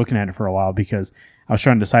it, I was looking at it for a while because I was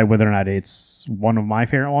trying to decide whether or not it's one of my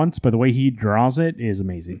favorite ones. But the way he draws it is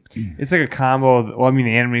amazing. It's like a combo of, well, I mean,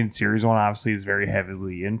 the animated series one obviously is very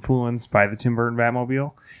heavily influenced by the Tim Burton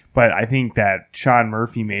Batmobile. But I think that Sean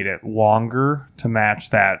Murphy made it longer to match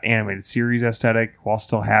that animated series aesthetic while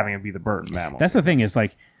still having it be the Burton Batmobile. That's the thing is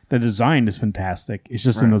like the design is fantastic. It's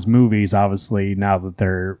just in those movies, obviously, now that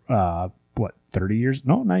they're, 30 years?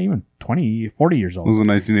 No, not even 20, 40 years old. Was it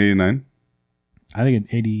 1989? I think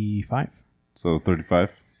it's 85. So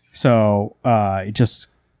 35? So it just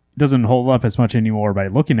doesn't hold up as much anymore by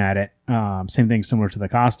looking at it. Same thing similar to the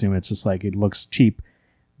costume. It's just like it looks cheap.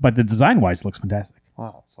 But the design-wise looks fantastic.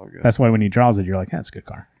 wow, it's so good. That's why when he draws it, you're like, that's a good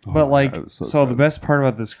car. But like, that was so so the sad. best part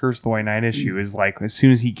about this Curse of the White Knight issue is like, as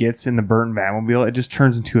soon as he gets in the Burton Batmobile, it just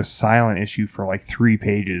turns into a silent issue for like 3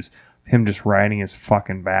 pages. Him just riding his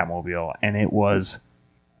fucking Batmobile, and it was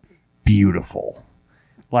beautiful.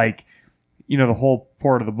 Like, you know, the whole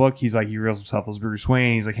part of the book, he's like, he reveals himself as Bruce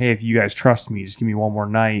Wayne. He's like, hey, if you guys trust me, just give me one more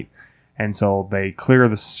night. And so they clear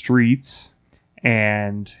the streets,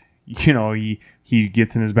 and you know, he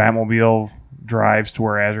gets in his Batmobile, drives to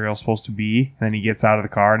where Azrael's supposed to be, and then he gets out of the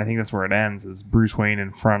car, and I think that's where it ends, is Bruce Wayne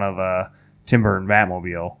in front of a Tim Burton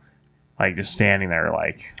Batmobile, like just standing there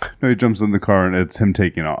like... No, he jumps in the car and it's him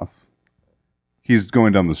taking off. He's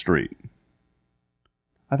going down the street.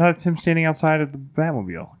 I thought it's him standing outside of the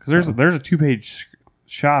Batmobile. Because there's a 2-page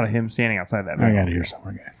shot of him standing outside that Batmobile. I got it here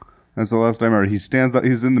somewhere, guys. That's the last time I heard. He stands up.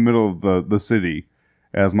 He's in the middle of the city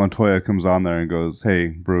as Montoya comes on there and goes, hey,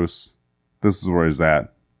 Bruce, this is where he's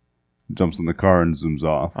at. Jumps in the car and zooms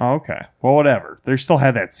off. Oh, okay. Well, whatever. They still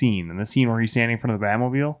had that scene. And the scene where he's standing in front of the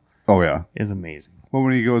Batmobile Oh, yeah. is amazing. Well,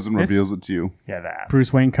 when he goes and reveals it to you. Yeah, that.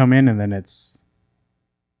 Bruce Wayne come in, and then it's...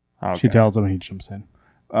 Okay. She tells him, and he jumps in.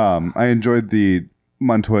 I enjoyed the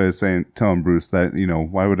Montoya is telling Bruce that,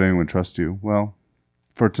 why would anyone trust you? Well,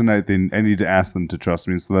 for tonight, I need to ask them to trust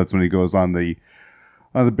me. So that's when he goes on the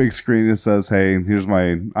big screen and says, "Hey, here's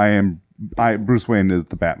Bruce Wayne is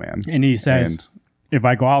the Batman." And he says, if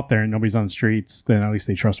I go out there and nobody's on the streets, then at least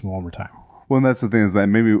they trust me one more time. Well, and that's the thing, is that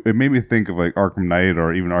it made me think of like Arkham Knight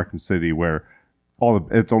or even Arkham City, where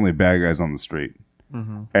it's only bad guys on the street.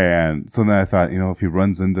 Mm-hmm. And so then I thought, if he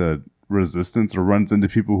runs into resistance or runs into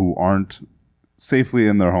people who aren't safely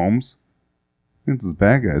in their homes, it's these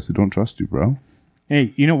bad guys who don't trust you, bro.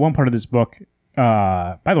 Hey, one part of this book,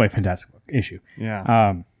 by the way, fantastic book, issue.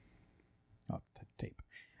 Yeah. Tape.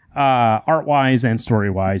 Art-wise and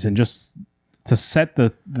story-wise, and just to set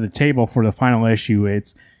the table for the final issue,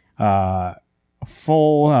 it's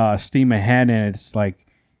full steam ahead, and it's like,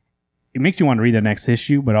 it makes you want to read the next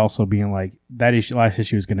issue, but also being like, that last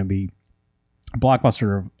issue is going to be a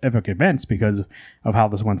blockbuster of epic events because of how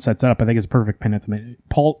this one sets it up. I think it's perfect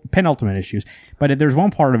penultimate issues. But there's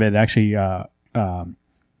one part of it actually, when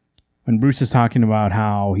Bruce is talking about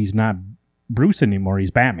how he's not Bruce anymore,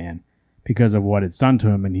 he's Batman because of what it's done to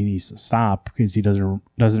him, and he needs to stop because he doesn't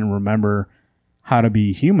remember how to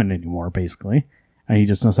be human anymore, basically, and he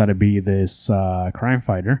just knows how to be this crime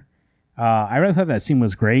fighter. I really thought that scene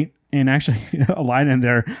was great, and actually a line in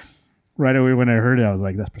there right away when I heard it, I was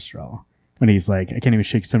like, "That's Pastrello." When he's like, "I can't even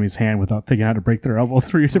shake somebody's hand without thinking how to break their elbow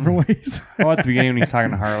 3 different ways." At the beginning when he's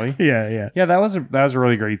talking to Harley. Yeah. That was a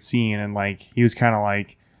really great scene, and like he was kind of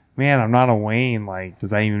like, "Man, I'm not a Wayne. Like,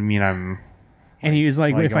 does that even mean I'm?" And he was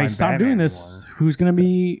like, "If I stop doing this, who's gonna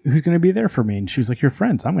be there for me?" And she was like, "Your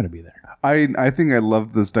friends. I'm gonna be there." I think I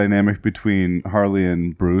love this dynamic between Harley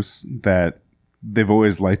and Bruce, that they've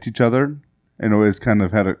always liked each other and always kind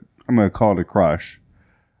of had I'm going to call it a crush.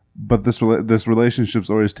 But this relationship's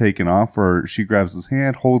always taken off, where she grabs his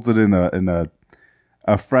hand, holds it in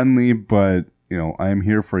a friendly, but I am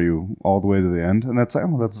here for you all the way to the end, and that's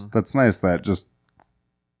that's nice. That just,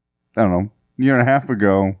 I don't know, a year and a half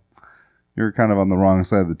ago, you're kind of on the wrong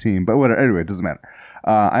side of the team, but whatever. Anyway, it doesn't matter.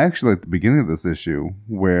 I actually like the beginning of this issue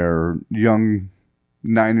where young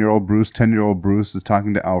 9-year-old Bruce, 10-year-old Bruce is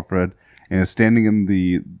talking to Alfred and is standing in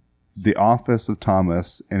the office of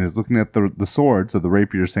Thomas and is looking at the swords, or the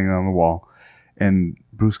rapiers hanging on the wall, and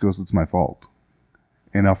Bruce goes, "It's my fault."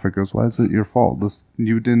 And Alfred goes, "Why is it your fault?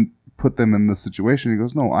 You didn't put them in this situation." He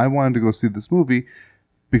goes, "No, I wanted to go see this movie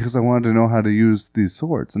because I wanted to know how to use these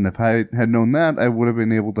swords, and if I had known that, I would have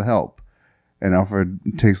been able to help." And Alfred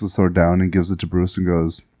takes the sword down and gives it to Bruce and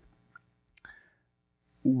goes,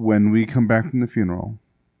 "When we come back from the funeral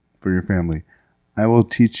for your family, I will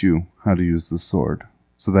teach you how to use this sword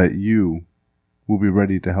so that you will be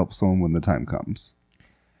ready to help someone when the time comes."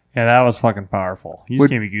 Yeah, that was fucking powerful. You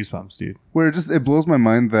just gave me goosebumps, dude. Where it blows my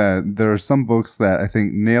mind that there are some books that I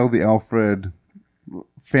think nail the Alfred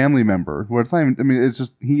family member, where it's not even, it's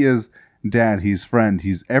just, he is dad, he's friend,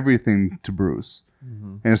 he's everything to Bruce.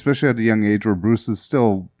 Mm-hmm. And especially at a young age where Bruce is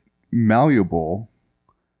still malleable.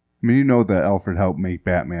 That Alfred helped make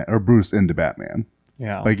Batman, or Bruce, into Batman.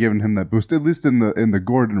 Yeah. By giving him that boost, at least in the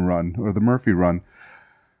Gordon run or the Murphy run.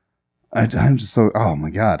 I'm just so, oh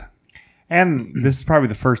my God. And this is probably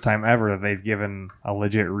the first time ever that they've given a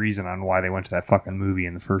legit reason on why they went to that fucking movie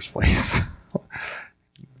in the first place.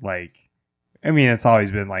 It's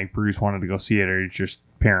always been like Bruce wanted to go see it, or just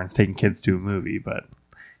parents taking kids to a movie, but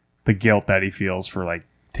the guilt that he feels for like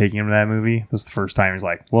taking him to that movie, this is the first time he's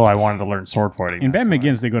like, well, I wanted to learn sword fighting. In Batman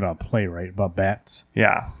Begins, they go to a play, right, about bats.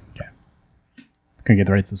 Yeah. Okay. Couldn't get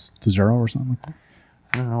the rights to Zorro or something like that.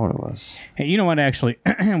 I don't know what it was. Hey, you know what? Actually,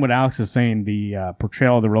 what Alex is saying, the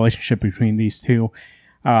portrayal of the relationship between these two,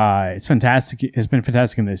 it's fantastic. It's been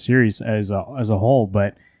fantastic in this series as a whole,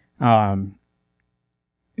 but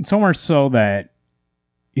it's so much so that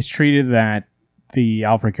it's treated that the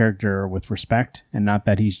Alfred character with respect, and not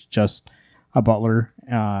that he's just a butler.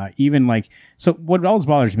 So what always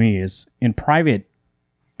bothers me is in private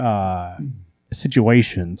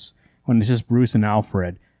situations, when it's just Bruce and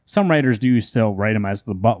Alfred, some writers do still write him as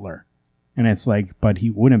the butler, and it's like, but he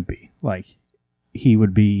wouldn't be. Like, he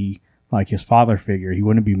would be like his father figure. He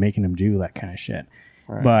wouldn't be making him do that kind of shit.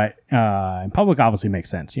 Right. But in public, obviously makes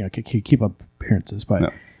sense. Keep up appearances.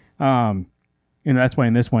 But that's why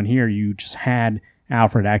in this one here, you just had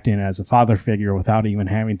Alfred acting as a father figure without even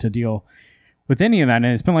having to deal with any of that. And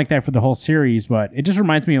it's been like that for the whole series. But it just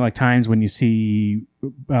reminds me of like times when you see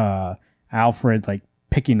Alfred like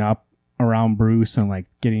picking up around Bruce and like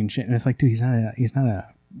getting shit, and it's like, dude, he's not a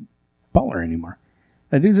butler anymore.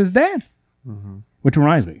 That dude's his dad. Mm-hmm. Which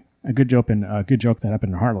reminds me, a good joke that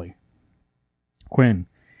happened in Harley Quinn.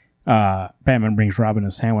 Batman brings Robin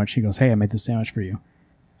a sandwich. He goes, "Hey, I made this sandwich for you,"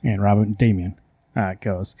 and Damien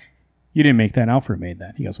goes, "You didn't make that. Alfred made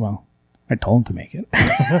that." He goes, "Well, I told him to make it."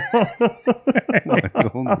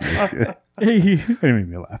 It made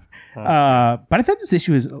me laugh. But I thought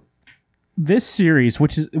this series,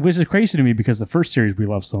 which is crazy to me because the first series we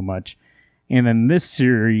love so much, and then this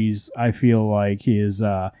series I feel like is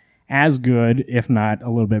as good, if not a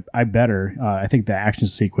little bit better. I think the action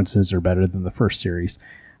sequences are better than the first series.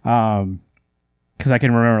 Because I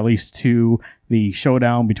can remember at least two, the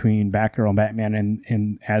showdown between Batgirl and Batman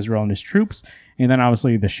and Azrael and his troops, and then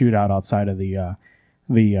obviously the shootout outside of the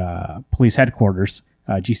police headquarters,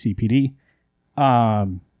 GCPD.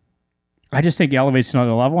 I just think it elevates to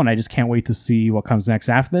another level, and I just can't wait to see what comes next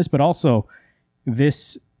after this. But also,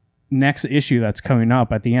 this next issue that's coming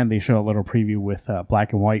up, at the end, they show a little preview with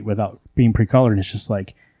black and white without being pre-colored, and it's just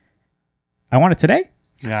like, I want it today.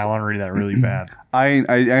 Yeah, I want to read that really bad. I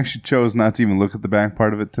actually chose not to even look at the back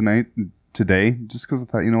part of it today, just because I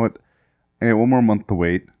thought, you know what, I got one more month to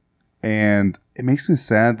wait, and it makes me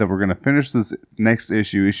sad that we're going to finish this next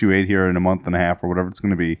issue 8 here in a month and a half or whatever it's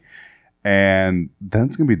going to be, and then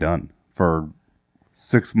it's going to be done for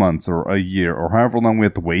 6 months or a year or however long we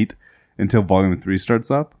have to wait until Volume 3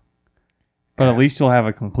 starts up. But at least you'll have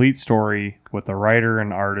a complete story with the writer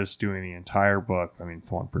and artist doing the entire book. I mean,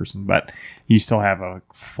 it's one person, but you still have a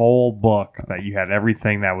full book that you had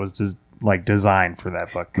everything that was just designed for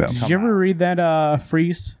that book. Yeah. Did you ever read that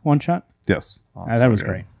Freeze one shot? Yes. Oh, that was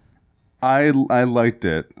great. I liked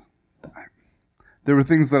it. There were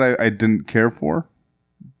things that I didn't care for,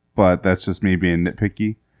 but that's just me being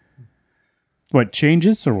nitpicky. What,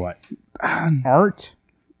 changes or what? Art?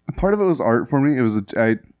 Part of it was art for me. It was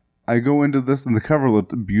I go into this and the cover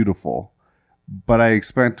looked beautiful, but I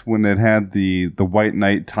expect when it had the White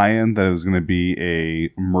Knight tie-in that it was going to be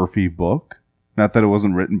a Murphy book. Not that it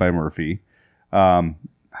wasn't written by Murphy.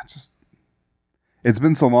 It's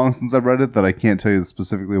been so long since I've read it that I can't tell you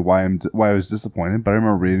specifically why I was disappointed. But I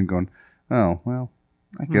remember reading and going, "Oh well,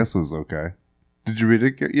 I guess it was okay." Did you read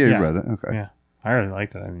it? Yeah, you read it. Okay. Yeah, I really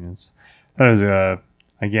liked it. I mean, that was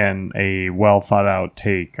again a well thought out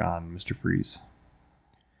take on Mr. Freeze.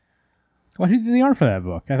 Well, who did the art for that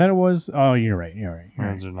book? I thought it was... Oh, you're right.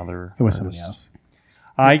 There's another... It was somebody else.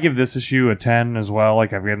 I give this issue a 10 as well,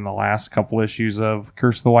 like I've given the last couple issues of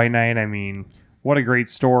Curse of the White Knight. I mean, what a great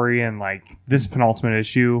story, and this penultimate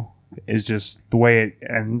issue is just... The way it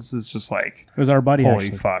ends is just like... It was our buddy, holy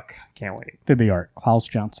actually. fuck. Can't wait. Did the art. Klaus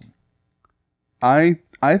Johnson. I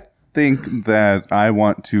think that I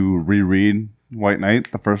want to reread White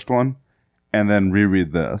Knight, the first one, and then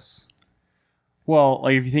reread this. Well,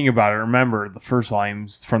 if you think about it, remember the first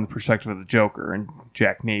volume's from the perspective of the Joker and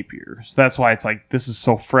Jack Napier. So that's why it's this is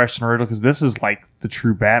so fresh and original, because this is the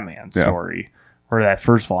true Batman story, or that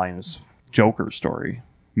first volume's Joker story.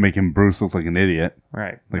 Making Bruce look like an idiot.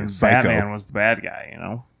 Right. Like and a psycho. Batman was the bad guy,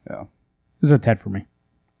 Yeah. This is a 10 for me.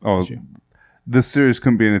 This series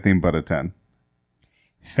couldn't be anything but a 10.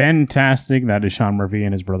 Fantastic. That is Sean Murphy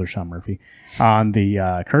and his brother Sean Murphy on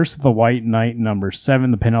the Curse of the White Knight number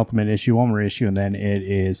 7, the penultimate issue, one more issue, and then it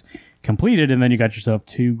is completed. And then you got yourself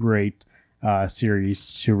 2 great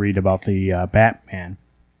series to read about the Batman.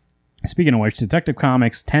 Speaking of which, Detective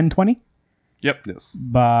Comics 1020. Yep. Yes.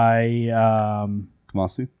 By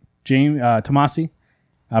Tomasi. Tomasi.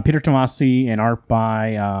 Peter Tomasi, and art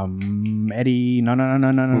by Eddie. No.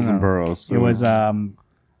 Wilson Burroughs. It was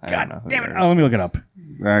God damn it! Oh, let me look it up.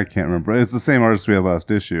 I can't remember. It's the same artist we had last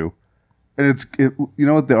issue, and you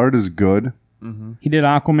know what? The art is good. Mm-hmm. He did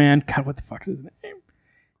Aquaman. God, what the fuck's his name?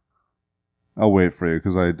 I'll wait for you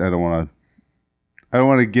because I don't want to. I don't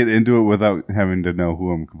want to get into it without having to know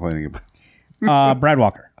who I'm complaining about. Brad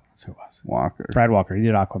Walker. That's who it was. Walker. Brad Walker. He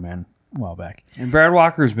did Aquaman a while back. And Brad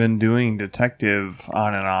Walker's been doing detective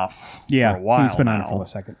on and off for a while. He's been now. on it for a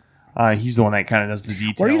second. He's the one that kind of does the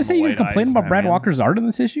detail. What are you going to say? You complain about Brad Walker's art in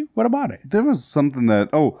this issue? What about it? There was something that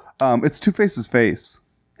it's Two-Face's face.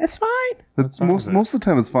 That's fine. Most of the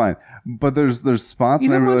time it's fine, but there's spots.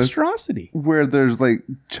 He's a monstrosity where there's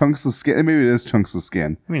chunks of skin. And maybe it is chunks of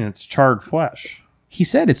skin. I mean, it's charred flesh. He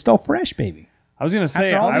said it's still fresh, baby. I was going to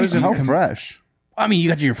say, how fresh? I mean, you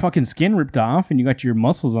got your fucking skin ripped off, and you got your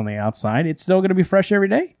muscles on the outside. It's still going to be fresh every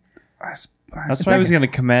day. That's what I was going to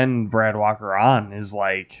commend Brad Walker on. Is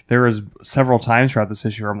there was several times throughout this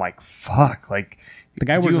issue where I'm like, fuck, the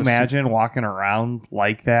guy. Could you imagine walking around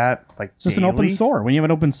like that? It's just an open sore. When you have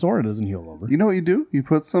an open sore, it doesn't heal over. You know what you do? You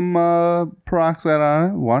put some peroxide on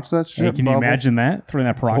it. Watch that shit. Hey, can you imagine that? Throwing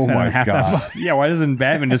that peroxide on half that. Yeah, why doesn't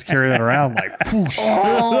Batman just carry that around I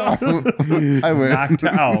win. knocked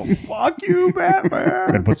out? Fuck you, Batman.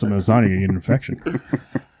 Gotta put some of this on you, you get an infection.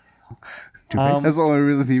 Two-Face? That's the only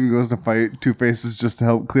reason he even goes to fight Two-Face is just to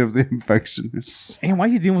help clear up the infection. And why are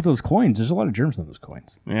you dealing with those coins? There's a lot of germs in those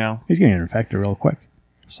coins. Yeah. He's getting infected real quick.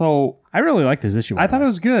 So I really like this issue. I thought it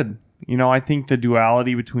was good. You know, I think the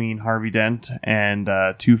duality between Harvey Dent and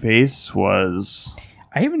Two-Face was...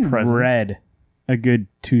 I haven't present. read a good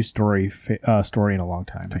two-story story in a long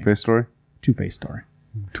time. Two-Face story? Two-Face story.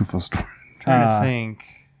 Two-Face story. trying to think.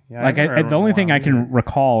 Yeah, Like the only thing I can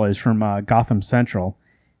recall is from Gotham Central.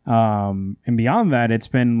 And beyond that, it's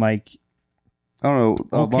been like... I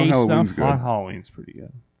don't know. Okay Long Halloween's stuff. good. Long Halloween's pretty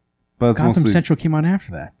good. But it's Gotham mostly... Central came on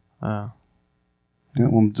after that. Yeah,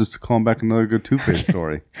 well, just calling back another good Two-Face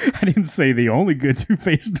story. I didn't say the only good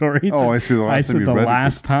Two-Face stories. Oh, I see. The last I time said you the read it.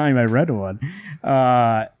 last time I read one.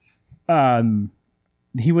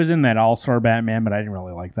 He was in that All-Star Batman, but I didn't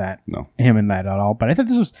really like that. No. Him in that at all. But I thought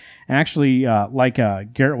this was actually, like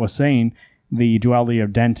Garrett was saying, the duality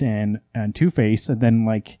of Dent and Two-Face, and then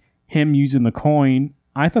like him using the coin.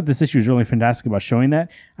 I thought this issue was really fantastic about showing that.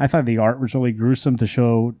 I thought the art was really gruesome to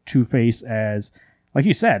show Two-Face as, like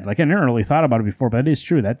you said, like I never really thought about it before, but it is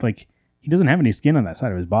true that like he doesn't have any skin on that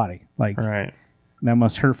side of his body. Like Right. that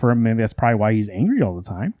must hurt for him. Maybe that's probably why he's angry all the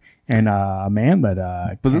time. And a man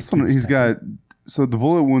that But this one, he's got... So the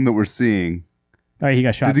bullet wound that we're seeing... Oh, he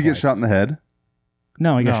got shot. Did he get twice. shot in the head?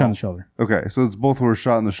 No, he got No. shot in the shoulder. Okay, so it's both were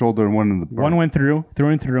shot in the shoulder and one in the... One went through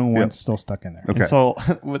and Yep. one's still stuck in there. Okay. And so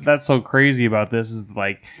what that's so crazy about this is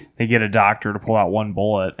like they get a doctor to pull out one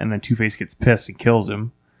bullet, and then Two-Face gets pissed and kills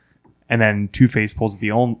him, and then Two-Face pulls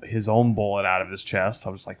his own bullet out of his chest. I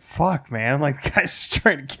was like, "Fuck, man!" Like the guy's just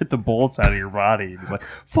trying to get the bullets out of your body. He's like,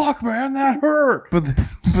 "Fuck, man, that hurt." But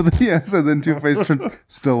yeah, so then Two-Face turns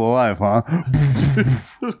still alive, huh?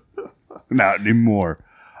 Not anymore.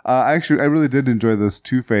 Actually, I really did enjoy this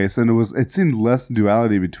Two-Face, and it seemed less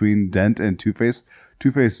duality between Dent and Two-Face.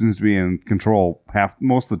 Two-Face seems to be in control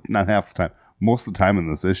most of the time in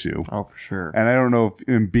this issue. Oh, for sure. And I don't know if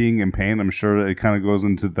in being in pain, I'm sure it kind of goes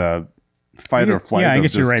into the fight or flight. Yeah, I of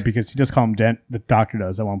guess you're just- right because he just called him Dent. The doctor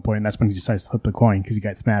does at one point, and that's when he decides to flip the coin because he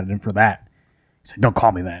gets mad at him for that. He's like, "Don't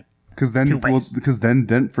call me that." Because then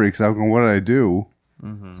Dent freaks out going, "What did I do?"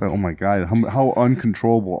 It's like, oh my god, how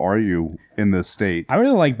uncontrollable are you in this state? I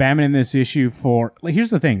really like Batman in this issue for like. Here's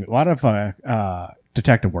the thing: a lot of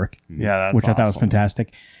detective work, Yeah, that's which I thought was awesome.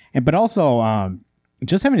 fantastic, but also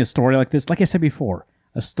just having a story like this, like I said before,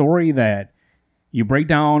 a story that you break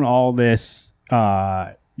down all this.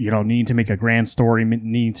 Need to make a grand story,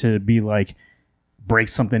 need to be like break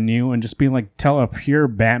something new, and just be like tell a pure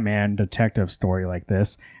Batman detective story like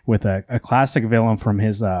this with a classic villain from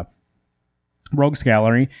his Rogues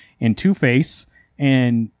Gallery and Two-Face,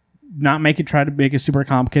 and not try to make it super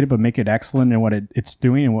complicated, but make it excellent in what it's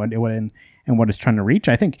doing and what it's trying to reach.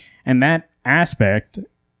 I think, and that aspect,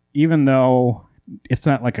 even though it's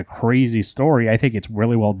not like a crazy story, I think it's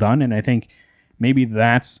really well done, and I think maybe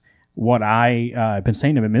that's what I've been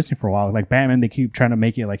saying I've been missing for a while. Like Batman, they keep trying to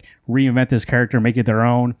make it like reinvent this character, make it their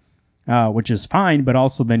own, which is fine, but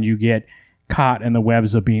also then you get caught in the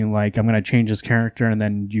webs of being like, I'm going to change this character, and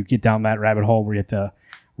then you get down that rabbit hole where you have to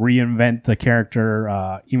reinvent the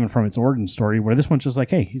character even from its origin story, where this one's just like,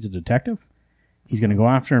 hey, he's a detective. He's going to go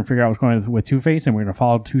after and figure out what's going on with Two-Face, and we're going to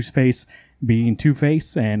follow Two-Face being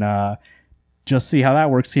Two-Face and just see how that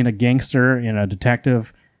works, seeing a gangster and a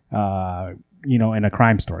detective, in a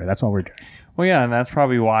crime story. That's what we're doing. Well, yeah, and that's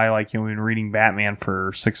probably why, like, we've been reading Batman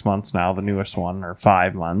for 6 months now, the newest one, or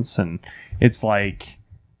 5 months, and it's like,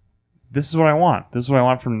 this is what I want. This is what I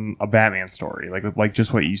want from a Batman story, like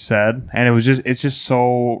just what you said, and it's just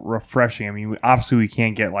so refreshing. I mean, obviously we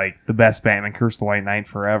can't get like the best Batman, Curse the White Knight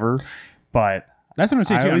forever, but That's what I'm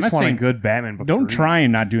saying. I too. at I'm least not want saying a good Batman book. don't to try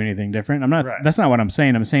and not do anything different. I'm not. Right. That's not what I'm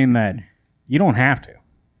saying. I'm saying that you don't have to.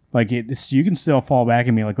 Like it's you can still fall back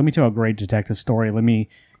and be like, let me tell a great detective story. Let me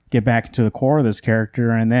get back to the core of this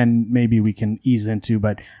character, and then maybe we can ease into.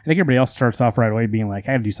 But I think everybody else starts off right away being like,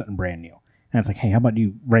 I got to do something brand new. And it's like, hey, how about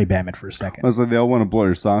you Ray Batman for a second? I was like, they all want to blow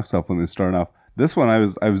your socks off when they start off. This one, I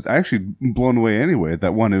was actually blown away anyway.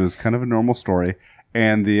 That one, it was kind of a normal story,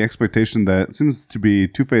 and the expectation that it seems to be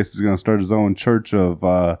Two-Face is going to start his own Church of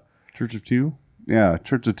Church of Two,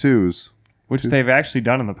 Church of Twos, which they've actually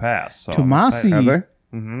done in the past. So Tomasi, have they?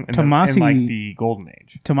 in Tomasi- like the Golden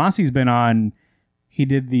Age. Tomasi's been on. He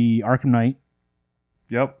did the Arkham Knight,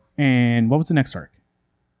 Yep. and what was the next arc?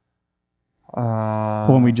 The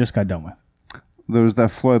one we just got done with. There was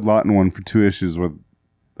that Floyd Lawton one for 2 issues where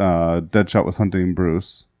Deadshot was hunting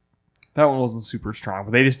Bruce. That one wasn't super strong,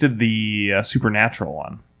 but they just did the Supernatural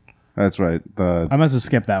one. That's right. I must have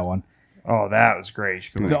skipped that one. Oh, that was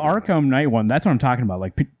great. The Arkham Knight one, that's what I'm talking about.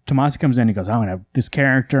 Like, Tomasi comes in and he goes, I'm going to have this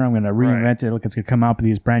character. I'm going to reinvent it. Look, it's going to come out with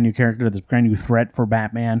this brand new character, this brand new threat for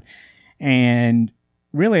Batman. And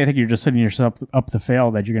really, I think you're just setting yourself up to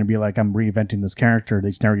fail that you're going to be like, I'm reinventing this character.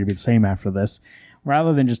 It's never going to be the same after this.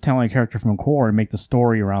 Rather than just telling a character from core and make the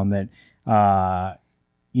story around that,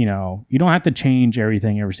 you don't have to change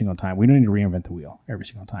everything every single time. We don't need to reinvent the wheel every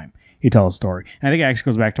single time you tell a story. And I think it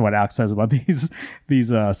actually goes back to what Alex says about these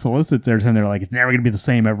solicitors, and they're like, it's never going to be the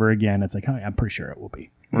same ever again. It's like, oh, I'm pretty sure it will be.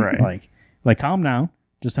 Right. Like calm down.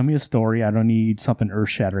 Just tell me a story. I don't need something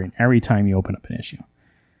earth-shattering every time you open up an issue.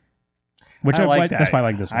 Which I like. That's why I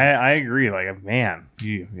like this one. I agree. Like, man,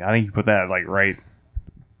 I think you put that right,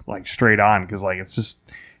 straight on, because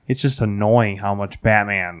it's just annoying how much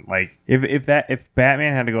Batman, if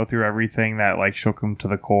Batman had to go through everything that shook him to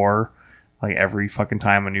the core, every fucking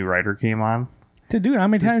time a new writer came on, dude, how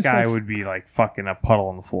many times this guy would be fucking a puddle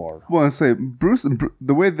on the floor. Well, I say Bruce,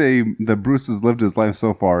 the way that Bruce has lived his life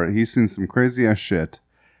so far, he's seen some crazy ass shit,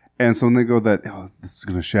 and so when they go that, oh, this is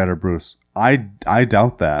gonna shatter Bruce, I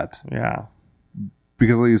doubt that. Yeah.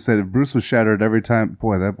 Because like you said, if Bruce was shattered every time,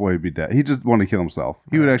 boy, that boy would be dead. He just want to kill himself.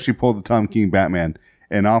 He would actually pull the Tom King Batman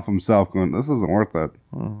and off himself going, this isn't worth it.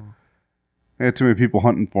 I had too many people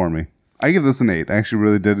hunting for me. I give this an 8. I actually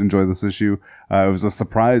really did enjoy this issue. It was a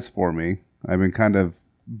surprise for me. I've been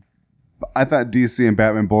I thought DC and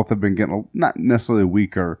Batman both have been getting, not necessarily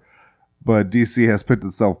weaker, but DC has picked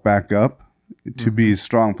itself back up to be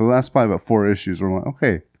strong for the last probably about 4 issues. We're like,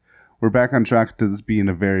 okay, we're back on track to this being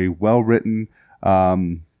a very well-written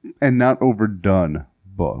and not overdone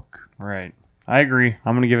book. Right. I agree.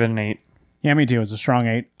 I'm going to give it an 8. Yeah, me too. It's a strong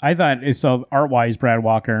 8. I thought, so art-wise, Brad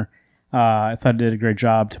Walker, I thought did a great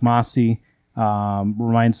job. Tomasi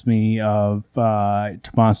reminds me of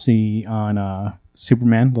Tomasi on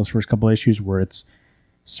Superman, those first couple issues where it's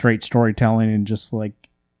straight storytelling and just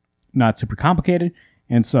not super complicated.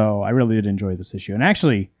 And so I really did enjoy this issue. And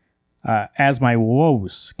actually, as my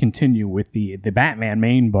woes continue with the Batman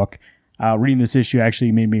main book, reading this issue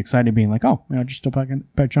actually made me excited, being like, oh, just jump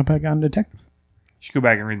back on Detective. You should go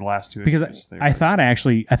back and read the last 2 because issues. I thought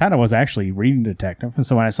I was actually reading Detective, and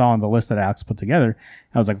so when I saw on the list that Alex put together,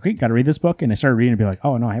 I was like, okay, got to read this book, and I started reading and be like,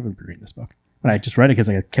 oh no, I haven't been reading this book, but I just read it because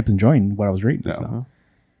I kept enjoying what I was reading. Yeah. So.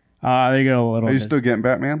 There you go. Are you still getting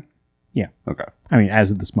Batman? Yeah. Okay. I mean,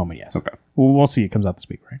 as of this moment, yes. Okay. Well, we'll see. It comes out this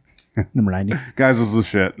week, right? Number 90. Guys, this is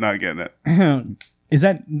shit. Not getting it. Is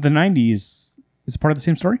that the 90s? Is it part of the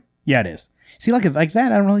same story? Yeah, it is. See, like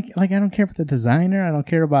that, I don't really I don't care about the designer. I don't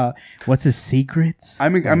care about what's his secrets.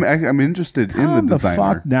 I'm interested in the Calm designer. the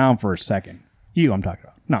fuck down for a second. I'm talking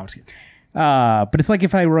about. No, I'm just kidding. But it's like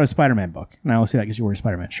if I wrote a Spider-Man book, and I will say that because you wear a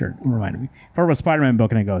Spider-Man shirt. It reminded me. If I wrote a Spider-Man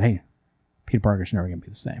book and I go, hey, Peter Parker's never going to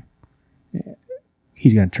be the same. Yeah.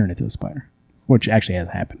 He's going to turn into a spider, which actually has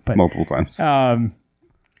happened, but multiple times.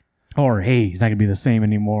 Or hey, he's not going to be the same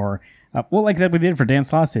anymore. Well, like that we did for Dan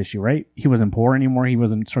Slott's issue, right? He wasn't poor anymore. He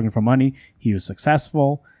wasn't struggling for money. He was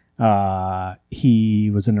successful.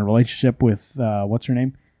 He was in a relationship with what's her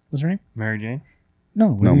name? What's her name? Mary Jane?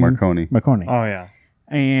 No, Marconi. Marconi. Oh yeah.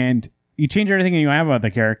 And you change everything you have about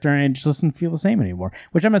the character, and it just doesn't feel the same anymore.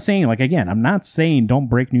 Which I'm not saying, I'm not saying don't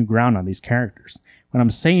break new ground on these characters. What I'm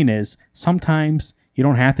saying is sometimes you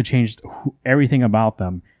don't have to change everything about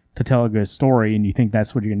them to tell a good story, and you think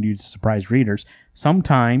that's what you're going to do to surprise readers.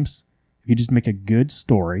 Sometimes if you just make a good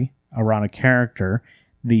story around a character,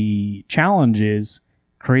 the challenge is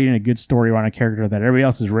creating a good story around a character that everybody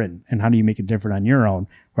else has written, and how do you make it different on your own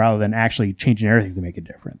rather than actually changing everything to make it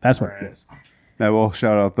different. That's what it is. I will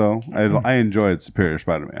shout out, though, I enjoyed Superior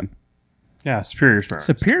Spider-Man. Yeah, Superior Spider-Man.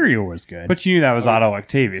 Superior was good. But you knew that was Otto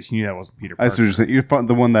Octavius. You knew that wasn't Peter Parker. I see what you're saying. You're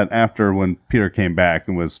the one that after when Peter came back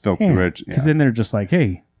and was filthy rich. Because then they're just like,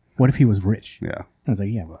 hey, what if he was rich? Yeah. And I was like,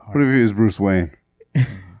 yeah. But, what if he was Bruce Wayne?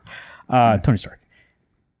 Tony Stark.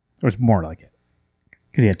 Or it's more like it.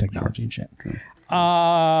 Because he had technology and shit.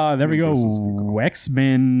 There we go.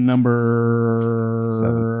 X-Men number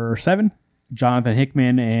 7. Jonathan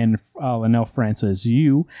Hickman and Linnell Francis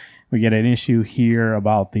Yu. We get an issue here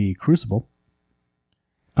about the Crucible.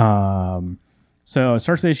 So it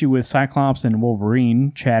starts the issue with Cyclops and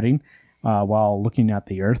Wolverine chatting while looking at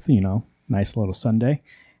the Earth. Nice little Sunday.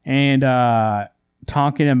 And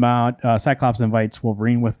talking about Cyclops invites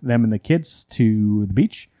Wolverine with them and the kids to the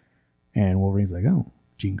beach. And Wolverine's like, oh,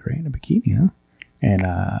 Jean Grey in a bikini, huh? And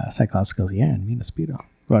Cyclops goes, yeah, and me in a Speedo.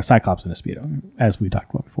 Well, Cyclops in a Speedo, as we talked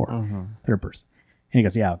about before. Third person. And he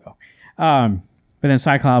goes, yeah, I'll go. But then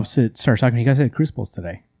Cyclops starts talking. You guys had Crucibles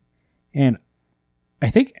today. And I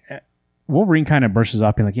think Wolverine kind of bursts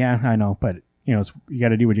up and like, yeah, I know, but you got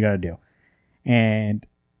to do what you got to do. And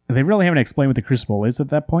they really haven't explained what the Crucible is at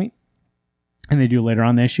that point, and they do later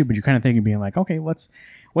on the issue. But you're kind of thinking, being like, okay, what's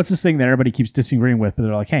this thing that everybody keeps disagreeing with? But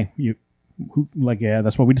they're like, hey, yeah,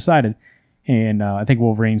 that's what we decided. And I think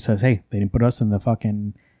Wolverine says, hey, they didn't put us in the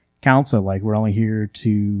fucking council. Like, we're only here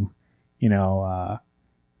to,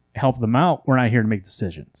 help them out. We're not here to make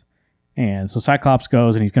decisions. And so Cyclops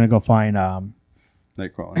goes and he's going to go find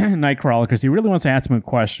Nightcrawler, because he really wants to ask him a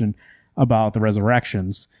question about the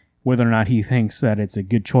resurrections, whether or not he thinks that it's a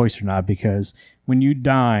good choice or not, because when you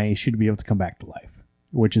die, you should be able to come back to life,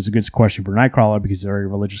 which is a good question for Nightcrawler because he's a very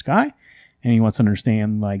religious guy, and he wants to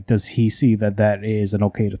understand, like, does he see that is an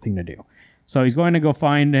okay thing to do? So he's going to go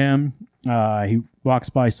find him. He walks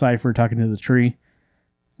by Cypher talking to the tree,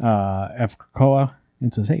 Krakoa,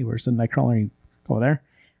 and says, hey, where's the Nightcrawler? And he go there.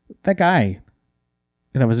 That guy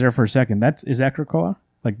that was there for a second, is that Krakoa?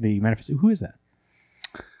 Like the manifest? Who is that?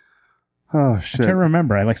 Oh, shit. I can't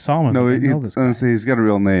remember. I saw him. No, he's got a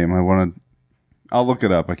real name. I'll look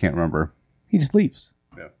it up. I can't remember. He just leaves.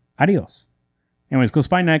 Yeah. Adios. Anyways, goes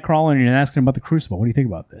find Nightcrawler and you're asking about the Crucible. What do you think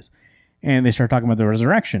about this? And they start talking about the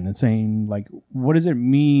resurrection and saying, like, what does it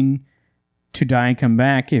mean to die and come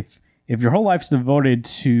back if your whole life's devoted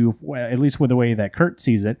to, at least with the way that Kurt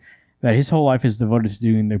sees it, that his whole life is devoted to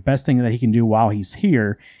doing the best thing that he can do while he's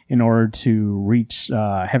here in order to reach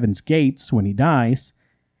heaven's gates when he dies.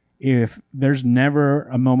 If there's never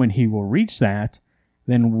a moment he will reach that,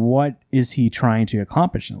 then what is he trying to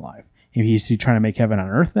accomplish in life? Is he trying to make heaven on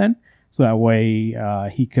earth then? So that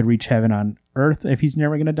way he could reach heaven on earth. If he's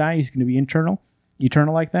never going to die, he's going to be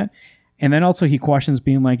eternal like that. And then also he questions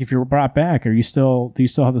being like, if you're brought back, do you still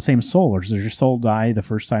have the same soul? Or does your soul die the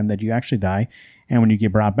first time that you actually die? And when you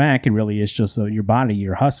get brought back, it really is just your body,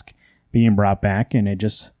 your husk being brought back, and it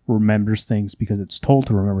just remembers things because it's told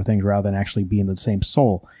to remember things rather than actually being the same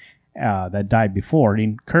soul that died before.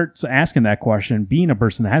 And Kurt's asking that question, being a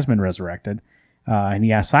person that has been resurrected, and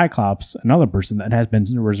he asks Cyclops, another person that has been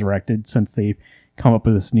resurrected since they've come up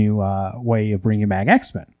with this new way of bringing back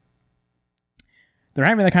X-Men. They're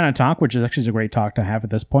having that kind of talk, which is actually a great talk to have at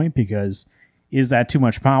this point, because is that too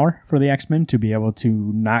much power for the X-Men to be able to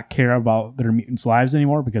not care about their mutants' lives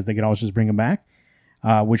anymore because they can always just bring them back?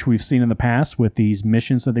 Which we've seen in the past with these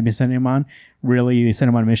missions that they've been sending them on. Really, they send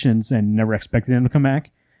them on missions and never expected them to come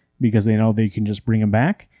back because they know they can just bring them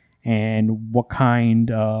back. And what kind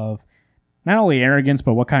of, not only arrogance,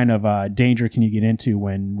 but what kind of danger can you get into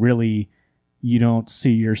when really you don't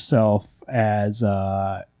see yourself as...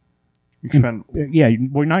 expendable.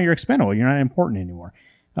 Well, now you're expendable. You're not important anymore.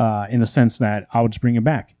 In the sense that I'll just bring it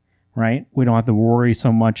back, right? We don't have to worry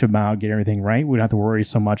so much about getting everything right. We don't have to worry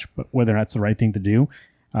so much whether that's the right thing to do.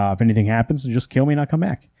 If anything happens, just kill me and I'll come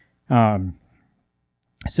back.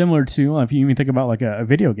 Similar to, if you even think about like a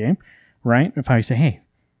video game, right? If I say, hey,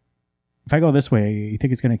 if I go this way, you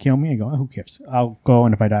think it's going to kill me? I go, oh, who cares? I'll go,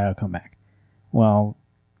 and if I die, I'll come back. Well,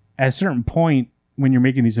 at a certain point, when you're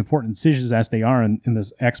making these important decisions, as they are in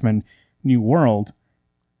this X-Men new world,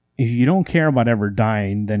 if you don't care about ever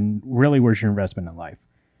dying, then really where's your investment in life?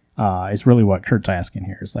 Is really what Kurt's asking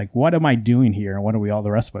here. It's like, what am I doing here? And what are we all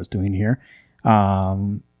the rest of us doing here?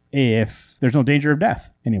 If there's no danger of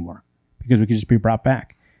death anymore, because we could just be brought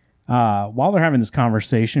back. While they're having this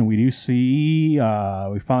conversation, we do see,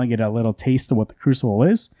 we finally get a little taste of what the Crucible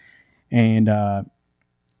is. And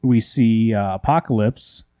we see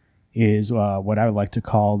Apocalypse is what I would like to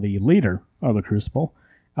call the leader of the Crucible.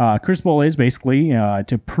 Crucible is basically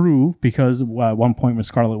to prove, because at one point when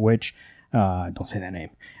Scarlet Witch, don't say that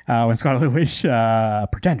name, when Scarlet Witch,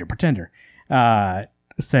 Pretender,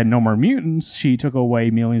 said no more mutants, she took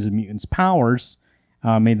away millions of mutants' powers,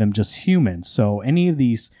 made them just humans. So any of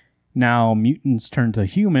these now mutants turn to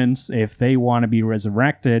humans, if they want to be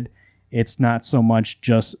resurrected, it's not so much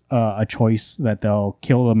just a choice that they'll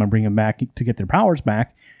kill them and bring them back to get their powers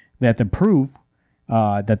back. They have to prove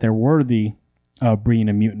that they're worthy of being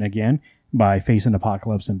a mutant again by facing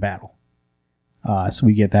Apocalypse in battle. So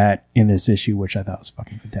we get that in this issue, which I thought was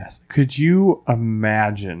fucking fantastic. Could you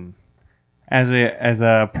imagine as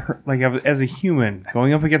a human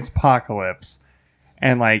going up against Apocalypse,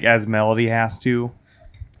 and like as Melody has to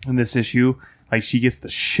in this issue, like she gets the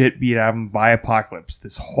shit beat out of him by Apocalypse,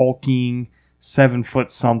 this hulking 7-foot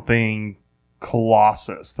something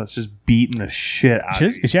colossus that's just beating the shit out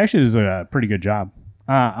of you. She actually does a pretty good job.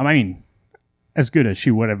 I mean, as good as she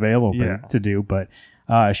would have available to do, but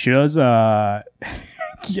she does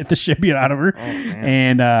get the shit beat out of her. Oh,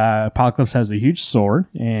 and Apocalypse has a huge sword,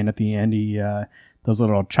 and at the end he does a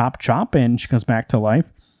little chop, and she comes back to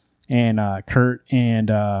life. And Kurt and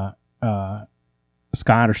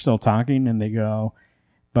Scott are still talking, and they go,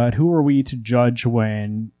 but who are we to judge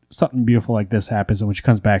when something beautiful like this happens, and when she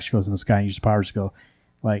comes back, she goes in the sky and uses powers to go,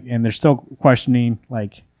 like, and they're still questioning,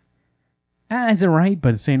 like, is it right?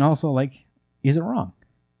 But it's saying also, like, is it wrong?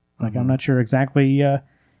 Like, I'm not sure exactly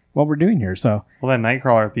what we're doing here. So, well, then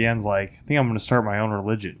Nightcrawler at the end's like, I think I'm going to start my own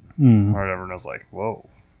religion or whatever. And I was like, whoa.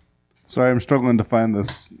 Sorry, I'm struggling to find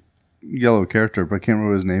this yellow character, but I can't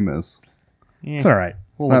remember what his name is. Yeah. it's all right.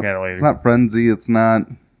 We'll look at it later. It's not Frenzy. It's not.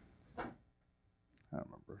 I don't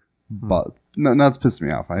remember. But no, that's pissing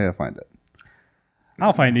me off. I gotta find it.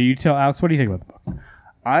 I'll find it. You tell Alex, what do you think about the book?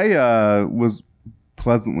 I was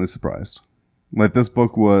pleasantly surprised. Like, this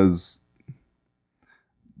book was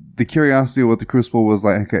the curiosity of what the Crucible was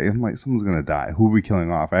like. Okay, I'm like, someone's gonna die. Who are we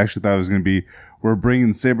killing off? I actually thought it was gonna be, we're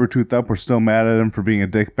bringing Sabretooth up. We're still mad at him for being a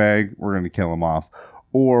dickbag. We're gonna kill him off.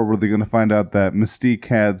 Or were they gonna find out that Mystique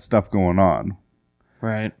had stuff going on?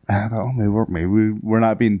 Right. I thought, oh, maybe we're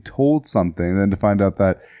not being told something. Then to find out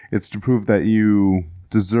that it's to prove that you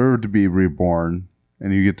deserve to be reborn,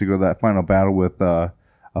 and you get to go to that final battle with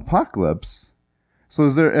Apocalypse. So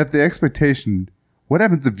is there, at the expectation, what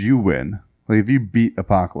happens if you win? Like, if you beat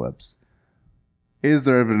Apocalypse, is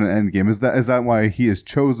there ever an end game? Is that why he is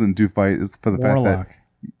chosen to fight? Is for the fact that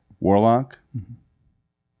Warlock? Mm-hmm.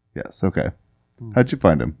 Yes. Okay. How'd you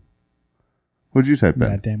find him? What'd you type in?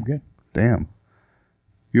 That damn good. Damn.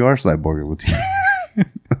 You are Cyborg Latina.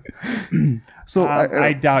 So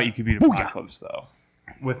I doubt you could beat Apocalypse, though.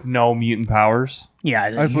 With no mutant powers. Yeah.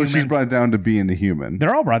 I suppose she's brought down to being a human.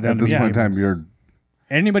 They're all brought down to this being point in time. You're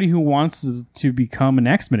anybody who wants to become an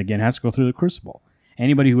X-Men again has to go through the Crucible.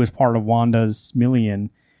 Anybody who was part of Wanda's million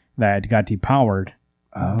that got depowered,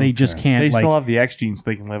 they just can't. They still have the X gene, so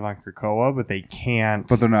they can live on Krakoa, but they can't.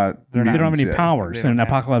 But they're not. They don't have any yet. powers. And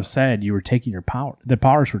Apocalypse said you were taking your power. The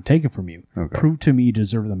powers were taken from you. Okay. Prove to me you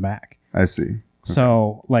deserve them back. I see.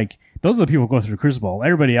 So, like, those are the people who go through the Crucible.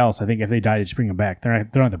 Everybody else, I think, if they die, they just bring them back. They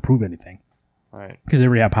don't have to prove anything. Right. Because they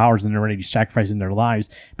already have powers and they're already sacrificing their lives.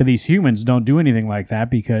 But these humans don't do anything like that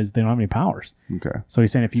because they don't have any powers. Okay. So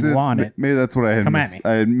he's saying if you want it, maybe that's what I had. come at me.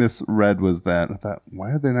 I had misread was that. I thought,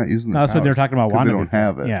 why are they not using? No, that's what they were talking about. Wanda, Wanda they don't before.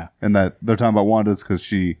 have it. Yeah, and that they're talking about Wanda's because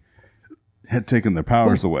she had taken their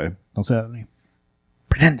powers away. don't say that to me.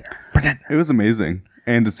 Pretender. It was amazing,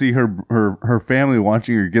 and to see her family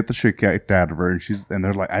watching her get the shit kicked out of her, and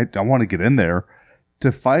they're like, I want to get in there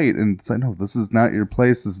to fight, and it's like, no, this is not your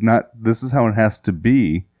place. This is how it has to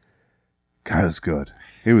be. God, it was good.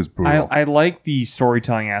 It was brutal. I like the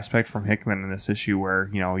storytelling aspect from Hickman in this issue where,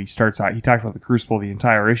 he starts out, he talks about the Crucible the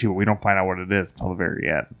entire issue, but we don't find out what it is until the very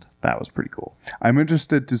end. That was pretty cool. I'm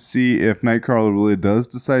interested to see if Nightcrawler really does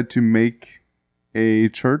decide to make a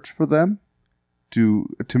church for them, to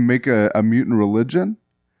make a mutant religion.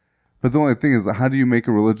 But the only thing is, how do you make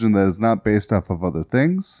a religion that is not based off of other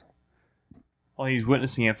things? Well, he's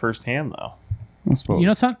witnessing it firsthand, though. I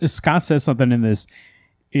suppose. Scott says something in this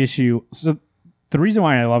issue. So the reason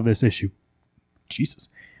why I love this issue, Jesus,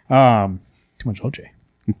 too much OJ.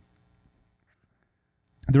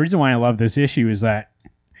 The reason why I love this issue is that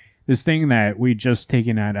this thing that we just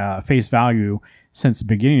taken at face value since the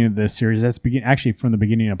beginning of this series, actually from the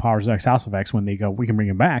beginning of Powers X, House of X, when they go, we can bring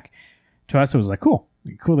him back. To us, it was like, cool,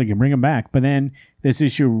 they can bring him back. But then this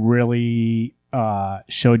issue really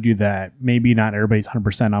showed you that maybe not everybody's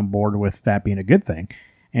 100% on board with that being a good thing.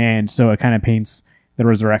 And so it kind of paints the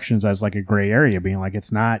Resurrections as like a gray area, being like,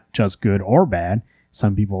 it's not just good or bad.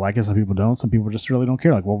 Some people like it, some people don't. Some people just really don't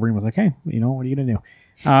care. Like Wolverine was like, hey, what are you going to do?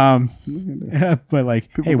 But like,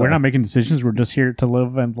 hey, we're not making decisions. We're just here to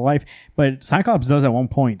live and life. But Cyclops does at one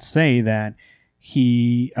point say that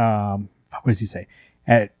he, what does he say?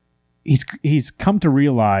 He's come to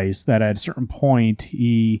realize that at a certain point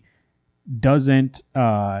he doesn't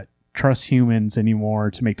trust humans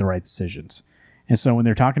anymore to make the right decisions. And so when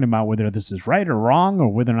they're talking about whether this is right or wrong, or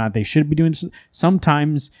whether or not they should be doing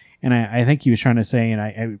sometimes, and I think he was trying to say, and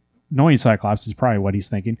I knowing Cyclops is probably what he's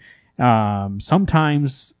thinking,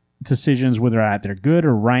 sometimes decisions, whether or not they're good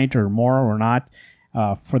or right or moral or not,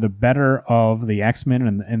 for the better of the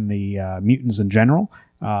X-Men and the mutants in general,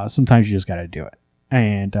 sometimes you just got to do it.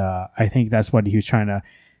 And I think that's what he was trying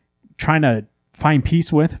to find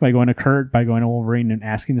peace with by going to Kurt, by going to Wolverine and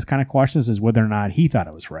asking this kind of questions, is whether or not he thought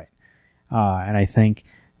it was right. And I think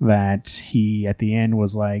that he, at the end,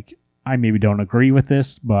 was like, I maybe don't agree with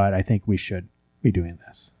this, but I think we should be doing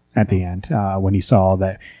this at the end. When he saw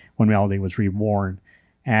that when Melody was reborn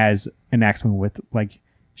as an X-Men with, like,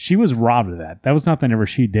 she was robbed of that. That was nothing ever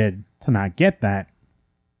she did to not get that.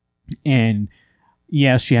 And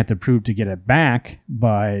yes, she had to prove to get it back,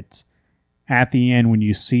 but at the end, when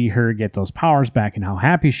you see her get those powers back and how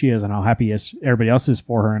happy she is and how happy everybody else is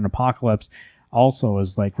for her in Apocalypse, also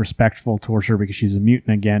is like respectful towards her because she's a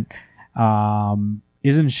mutant again.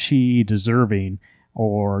 Isn't she deserving,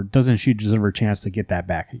 or doesn't she deserve a chance to get that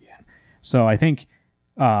back again? So I think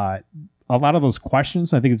a lot of those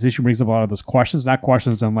questions, I think this issue brings up a lot of those questions, not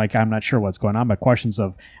questions on like, I'm not sure what's going on, but questions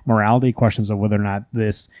of morality, questions of whether or not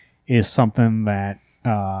this is something that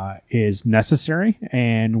is necessary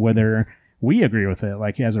and whether we agree with it,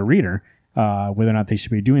 like as a reader, whether or not they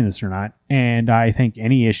should be doing this or not. And I think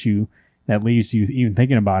any issue that leaves you even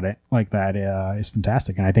thinking about it like that is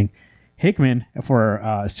fantastic. And I think Hickman, for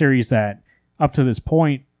a series that up to this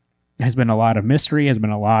point has been a lot of mystery, has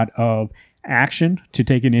been a lot of action, to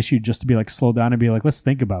take an issue just to be like slow down and be like, let's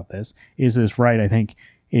think about this. Is this right? I think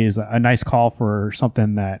is a nice call for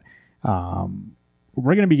something that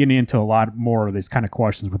we're going to be getting into a lot more of these kind of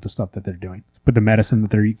questions with the stuff that they're doing, with the medicine that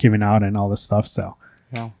they're giving out and all this stuff. So,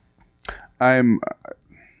 yeah. I'm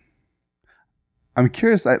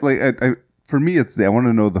curious. For me, I want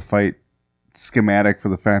to know the fight schematic for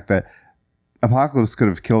the fact that Apocalypse could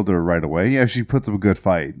have killed her right away. Yeah, she puts up a good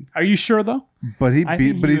fight. are you sure though? But he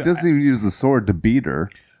doesn't even use the sword to beat her.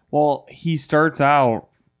 Well, he starts out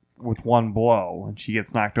with one blow and she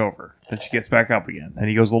gets knocked over. Then she gets back up again. Then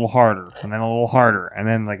he goes a little harder and then a little harder and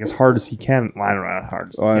then like as hard as he can. Well, I don't know how hard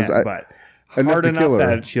as he can, but hard enough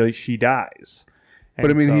that she dies. And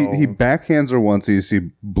but I mean, he backhands her once. So you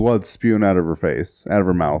see blood spewing out of her face, out of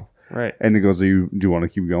her mouth. Right. And he goes, do you want to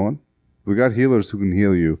keep going? We got healers who can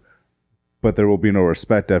heal you, but there will be no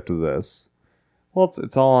respect after this. Well,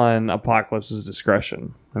 it's all on Apocalypse's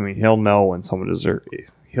discretion. I mean, he'll know when someone deserves.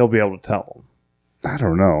 He'll be able to tell them. I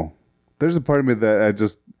don't know. There's a part of me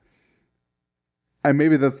that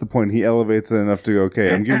maybe that's the point. He elevates it enough to go,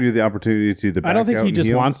 okay, I'm giving you the opportunity to I don't think he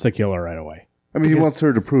just wants to kill her right away. I mean, he wants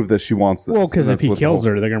her to prove that she wants this. Well, because if he kills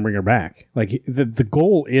her, they're going to bring her back. Like, the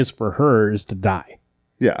goal is for her is to die.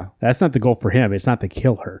 Yeah. That's not the goal for him. It's not to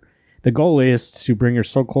kill her. The goal is to bring her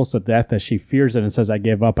so close to death that she fears it and says, I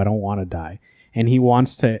give up. I don't want to die. And he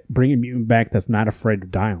wants to bring a mutant back that's not afraid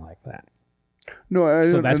of dying like that. No,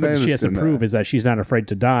 so that's what she has to prove, is that she's not afraid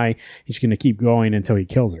to die. He's going to keep going until he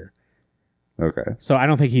kills her. Okay. So I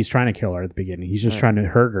don't think he's trying to kill her at the beginning. He's just trying to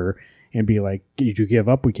hurt her and be like, if you give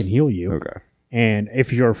up, we can heal you. Okay. And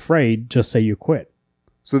if you're afraid, just say you quit.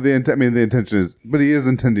 So the intention is, but he is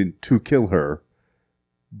intending to kill her.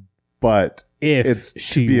 But if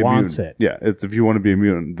she wants it. Yeah, it's if you want to be a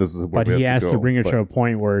mutant, this is where but he has to bring her to a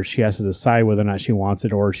point where she has to decide whether or not she wants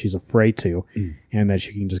it or she's afraid to, and that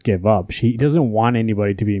she can just give up. She doesn't want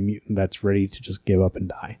anybody to be a mutant that's ready to just give up and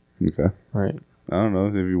die. Okay. Right. I don't know.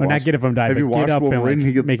 Have you watched, not get up and die, have but you watched get up Wolverine? and like,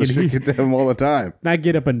 he gets make the shit kicked to him all the time. Not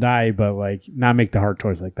get up and die, but like not make the hard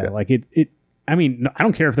choice like that. Yeah. Like it. I mean, I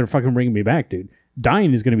don't care if they're fucking bringing me back, dude.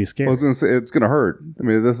 Dying is going to be scary. Well, I was going to say, it's going to hurt. I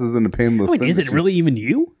mean, this isn't a painless thing. Is it really even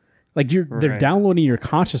you? Like they're downloading your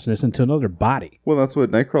consciousness into another body. Well, that's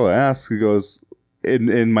what Nightcrawler asks. He goes,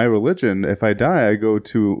 in my religion, if I die, I go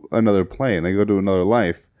to another plane. I go to another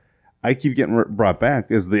life. I keep getting brought back.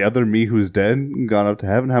 Is the other me who's dead gone up to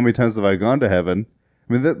heaven? How many times have I gone to heaven?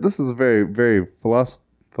 I mean, this is a very, very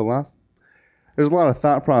philosophical. There's a lot of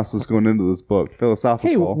thought process going into this book. Philosophical.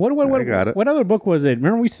 Hey, what other book was it?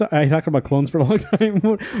 Remember I talked about clones for a long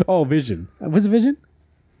time? Oh, Vision. Was it Vision?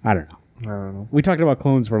 I don't know. I don't know. We talked about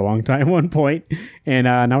clones for a long time at one point, and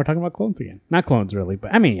now we're talking about clones again. Not clones, really,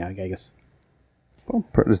 but I mean, yeah, I guess. Well,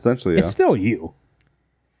 essentially, it's still you.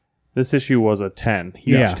 This issue was a 10.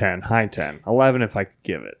 Huge 10. High 10. 11 if I could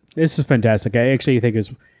give it. This is fantastic. I actually think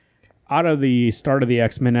it's out of the start of the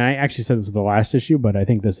X-Men, and I actually said this was the last issue, but I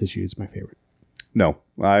think this issue is my favorite. No,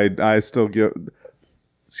 I still give,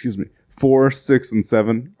 4, 6, and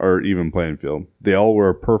 7 are even playing field. They all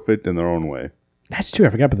were perfect in their own way. That's true. I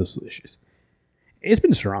forgot about those issues. It's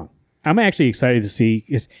been strong. I'm actually excited to see,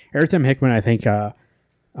 because every time Hickman, I think like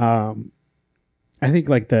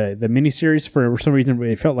the miniseries, for some reason,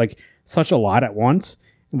 it felt like such a lot at once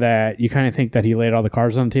that you kind of think that he laid all the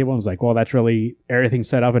cards on the table and was like, well, that's really everything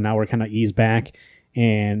set up, and now we're kind of eased back,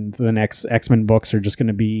 and the next X-Men books are just going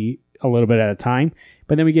to be a little bit at a time.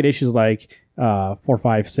 But then we get issues like 4,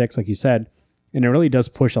 5, 6, like you said, and it really does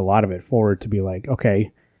push a lot of it forward to be like,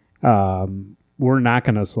 okay, we're not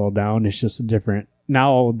going to slow down. It's just different.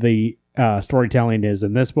 Now the storytelling is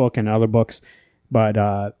in this book and other books, but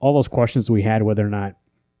all those questions we had, whether or not,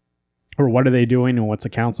 or what are they doing and what's the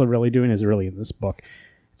council really doing, is really in this book.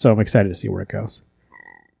 So I'm excited to see where it goes.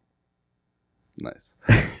 Nice.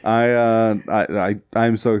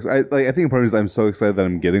 I'm so excited. I think part of it is I'm so excited that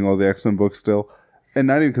I'm getting all the X-Men books still. And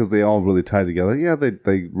not even because they all really tie together. Yeah,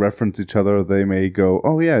 they reference each other. They may go,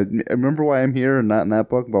 oh yeah, remember why I'm here and not in that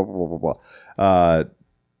book? Blah, blah, blah, blah, blah.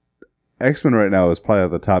 X-Men right now is probably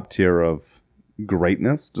at the top tier of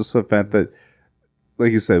greatness. Just the fact that,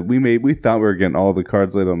 like you said, we thought we were getting all the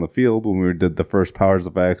cards laid on the field when we did the first Powers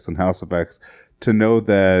of X and House of X. To know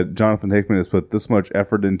that Jonathan Hickman has put this much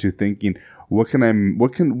effort into thinking, what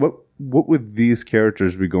would these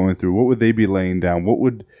characters be going through? What would they be laying down? What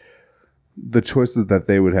would the choices that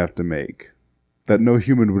they would have to make that no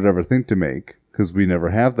human would ever think to make? Because we never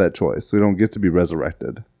have that choice. We don't get to be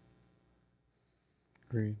resurrected.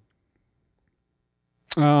 Agreed.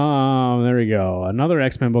 There we go. Another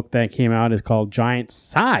X-Men book that came out is called Giant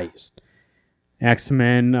Sized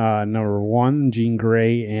X-Men number 1, Jean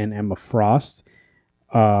Grey and Emma Frost.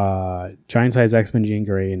 Giant Sized X-Men, Jean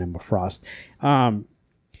Grey and Emma Frost.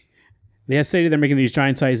 They have stated they're making these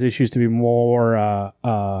giant sized issues to be more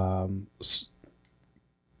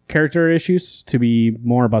character issues, to be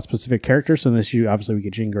more about specific characters. So in this issue, obviously, we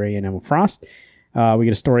get Jean Grey and Emma Frost. We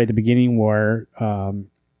get a story at the beginning where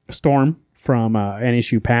Storm from an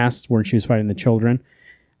issue past where she was fighting the children.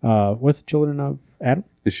 What's the children of Adam?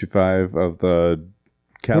 Issue 5 of the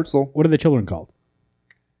capsule. What are the children called?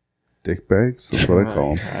 Dick bags? That's what I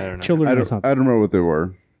call them. I don't know. Children I of don't something. remember what they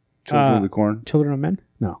were. Children of the Corn? Children of Men?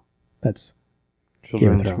 No. That's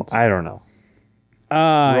Children Game of Thrones. I don't know.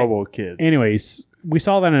 Robo Kids. Anyways, we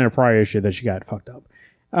saw that in a prior issue that she got fucked up.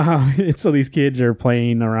 And so these kids are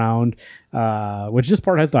playing around, which this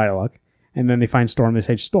part has dialogue. And then they find Storm. They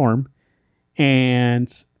say Storm.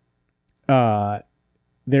 And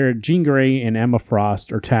they're Jean Grey and Emma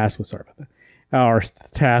Frost are tasked with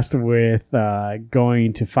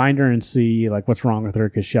going to find her and see like what's wrong with her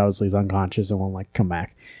because she obviously is unconscious and won't like come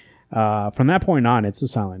back. From that point on, it's a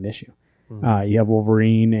silent issue. You have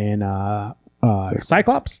Wolverine and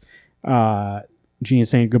Cyclops. Jean is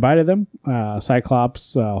saying goodbye to them.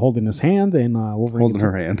 Cyclops holding his hand and Wolverine Holding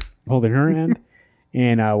her hand. holding her hand,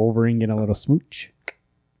 and Wolverine getting a little smooch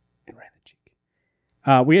and right in the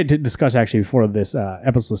cheek. We had to discuss actually before this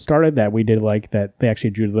episode started that we did like that they actually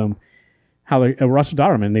drew them how Russell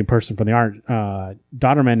Dodderman, the person from the art,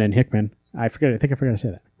 Dodderman and Hickman. I think I forgot to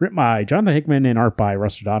say that. Written by Jonathan Hickman and art by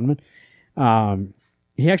Russell Dodderman.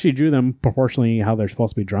 He actually drew them proportionally how they're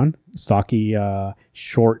supposed to be drawn. Stocky,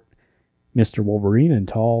 short Mr. Wolverine and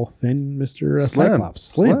tall, thin Mr. Cyclops.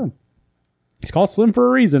 Slim. He's called Slim for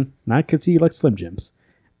a reason, not because he likes Slim Jims.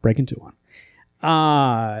 Break into one.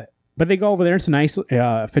 But they go over there. It's a nice,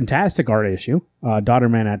 fantastic art issue.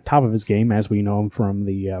 Dodderman at top of his game, as we know him from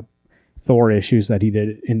the Thor issues that he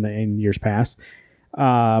did in years past.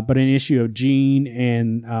 But an issue of Jean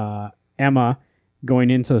and Emma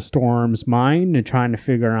going into Storm's mind and trying to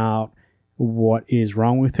figure out what is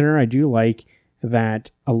wrong with her. I do like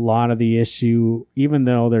that a lot of the issue, even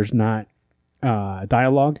though there's not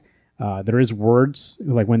dialogue, there is words,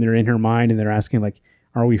 like when they're in her mind and they're asking, like,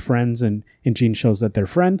 are we friends? And Jean shows that they're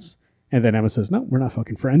friends. And then Emma says, no, we're not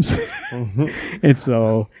fucking friends. And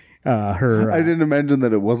so her... I didn't imagine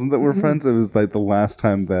that it wasn't that we're friends. It was like the last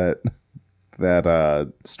time that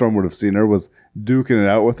Storm would have seen her was duking it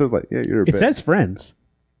out with her. Like, yeah, you're a It bitch. says friends.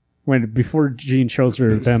 Before Jean shows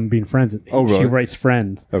her them being friends, really? she writes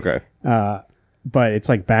friends. Okay. But it's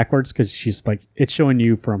like backwards because she's like, it's showing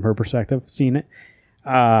you from her perspective, seeing it.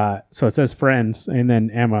 So it says friends, and then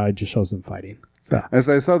Emma just shows them fighting. So As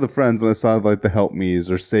I saw the friends, and I saw like the help me's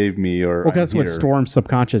or save me or. well, that's I'm what here. Storm's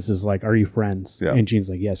subconscious is like. Are you friends? Yeah. And Jean's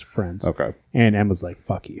like, yes, friends. Okay. And Emma's like,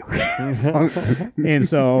 fuck you. And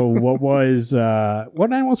so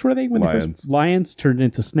what animals were they when Lions. Lions turned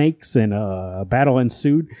into snakes and a battle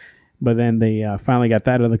ensued, but then they finally got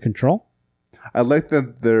that under control. I like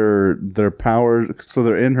that their powers. So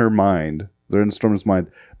they're in her mind. They're in Storm's mind,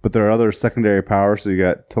 but there are other secondary powers. So you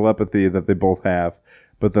got telepathy that they both have.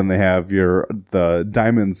 But then they have the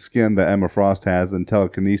diamond skin that Emma Frost has and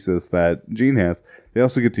telekinesis that Jean has. They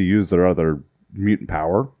also get to use their other mutant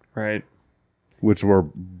power. Right. Which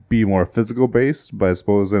will be more physical based. But I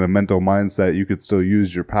suppose in a mental mindset, you could still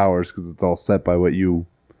use your powers because it's all set by what you...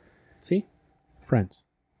 See? Friends.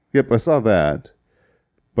 Yep, I saw that.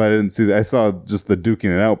 But I didn't see that. I saw just the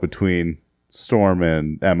duking it out between Storm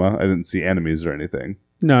and Emma. I didn't see enemies or anything.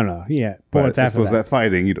 No, yeah. But What's I after suppose that? that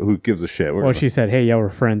fighting, who gives a shit? Well, she said, hey, yeah,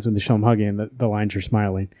 we're friends. When they show them hugging, and the lions are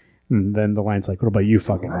smiling. And then the lion's like, what about you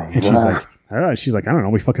fucking? And she's like, I don't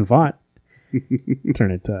know. We fucking fought.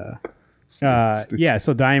 Turn it to... yeah,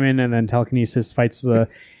 so Diamond and then telekinesis fights the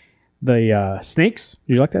snakes.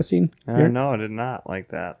 Did you like that scene? No, I did not like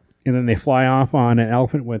that. And then they fly off on an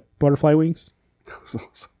elephant with butterfly wings. That was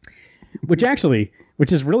awesome.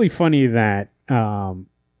 Which is really funny that I'm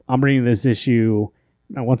reading this issue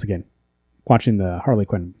once again, watching the Harley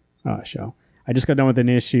Quinn show. I just got done with an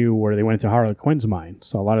issue where they went into Harley Quinn's mind.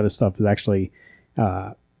 So a lot of this stuff is actually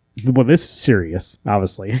well, this is serious,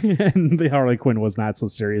 obviously, and the Harley Quinn was not so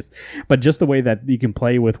serious. But just the way that you can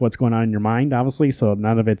play with what's going on in your mind, obviously, so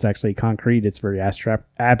none of it's actually concrete. It's very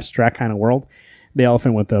abstract kind of world. The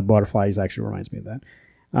elephant with the butterflies actually reminds me of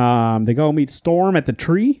that. They go meet Storm at the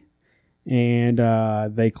tree, and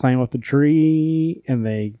they climb up the tree, and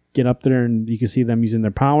they get up there, and you can see them using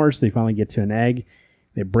their powers. They finally get to an egg.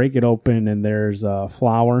 They break it open, and there's a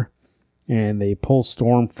flower, and they pull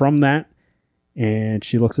Storm from that. And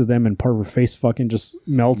she looks at them, and part of her face fucking just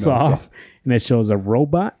melts off. And it shows a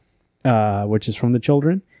robot, which is from the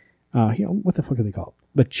children. What the fuck are they called?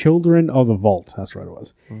 The Children of the Vault. That's what it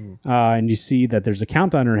was. And you see that there's a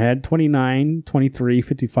count on her head, 29, 23,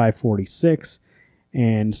 55, 46.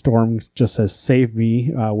 And Storm just says, "Save me,"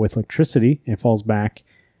 with electricity. And falls back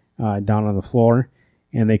down on the floor.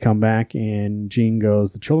 And they come back, and Jean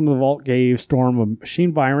goes, "The Children of the Vault gave Storm a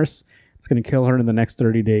machine virus. It's going to kill her in the next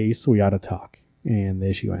 30 days, so we ought to talk." And the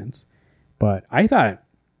issue ends. But I thought,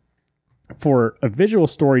 for a visual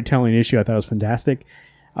storytelling issue, I thought it was fantastic.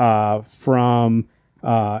 From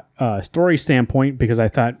a story standpoint, because I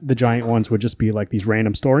thought the giant ones would just be like these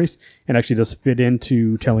random stories and actually just fit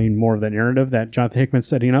into telling more of the narrative that Jonathan Hickman's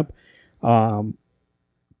setting up. I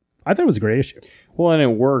thought it was a great issue. Well, and it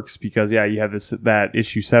works because, you have that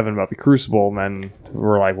issue 7 about the Crucible, and then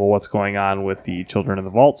we're like, well, what's going on with the Children of the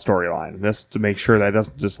Vault storyline? And this to make sure that it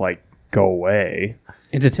doesn't just, like, go away.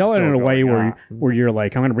 And to tell it in a way where you're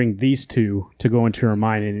like, I'm going to bring these two to go into her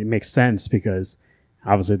mind, and it makes sense because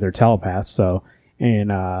obviously they're telepaths. So,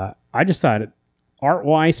 and I just thought,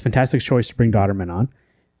 art-wise, fantastic choice to bring Dodderman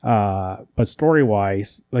on. But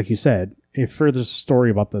story-wise, like you said, it furthers the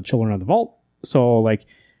story about the Children of the Vault. So, like,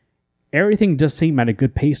 everything does seem at a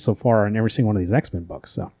good pace so far in every single one of these X-Men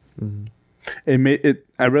books. So, I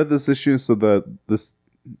read this issue, so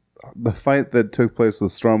the fight that took place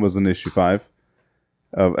with Storm was in issue 5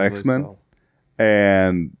 of X-Men,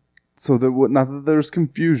 and so not that there's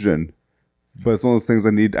confusion, but it's one of those things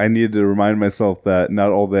I needed to remind myself that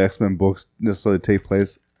not all the X-Men books necessarily take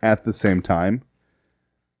place at the same time.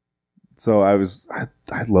 So I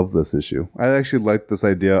love this issue. I actually like this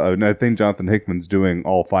idea of, and I think Jonathan Hickman's doing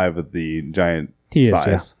all 5 of the giant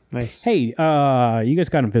size. Yeah. Nice. Hey, you guys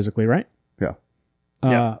got them physically, right?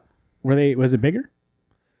 Yeah. Was it bigger?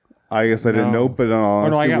 I guess I didn't know, but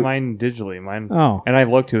I got mine digitally. And I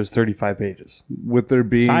looked, it was 35 pages. With there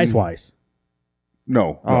being size-wise.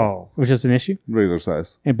 No. It was just an issue? Regular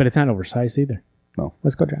size. But it's not oversized either. No.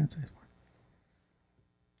 Let's go giant size.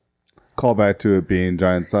 Call back to it being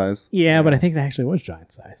giant size. Yeah, but I think that actually was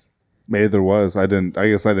giant size. Maybe there was. I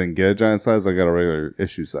guess I didn't get a giant size. I got a regular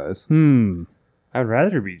issue size. I'd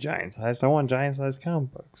rather be giant sized. I want giant sized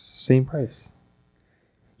comic books. Same price.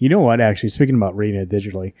 You know what, actually, speaking about reading it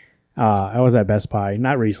digitally, I was at Best Buy,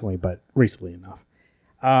 not recently, but recently enough.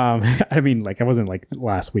 I mean, like, I wasn't like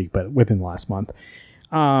last week, but within the last month.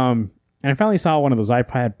 And I finally saw one of those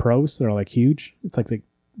iPad Pros that are like huge. It's like,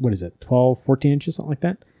 what is it, 12, 14 inches, something like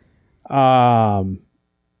that.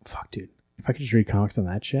 Fuck, dude. If I could just read comics on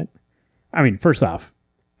that shit. I mean, first off,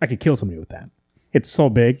 I could kill somebody with that. It's so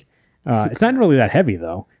big. It's not really that heavy,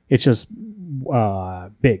 though. It's just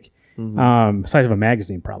big. Size of a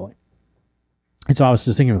magazine, probably. And so I was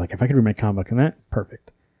just thinking, like, if I could read my comic book on that,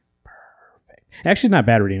 perfect. Actually, not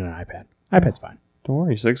bad reading on an iPad. iPad's fine. Don't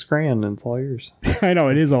worry, $6,000 and it's all yours. I know,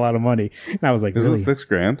 it is a lot of money. And I was like, is really? it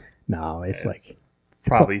 $6,000? No, it's like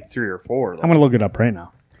probably 3 or 4. I'm gonna look it up right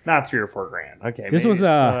now. Not 3 or 4 grand. Okay, this was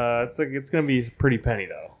it's gonna be a pretty penny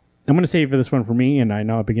though. I'm gonna save for this one for me, and I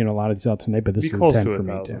know I've been getting a lot of these out tonight, but this is close 10 to for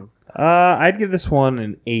me 1,000. too. I'd give this one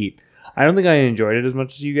an 8. I don't think I enjoyed it as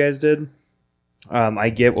much as you guys did. I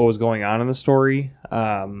get what was going on in the story.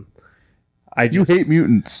 You hate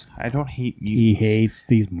mutants. I don't hate mutants. He hates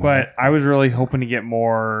these. But I was really hoping to get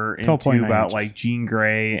more into about inches. like Jean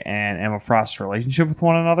Grey and Emma Frost's relationship with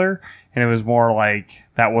one another, and it was more like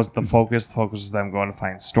that was the focus. The focus was them going to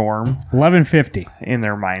find Storm. 1150 in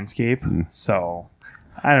their mindscape. So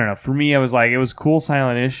I don't know. For me, I was like, it was a cool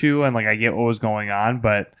silent issue, and like I get what was going on,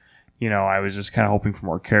 but I was just kind of hoping for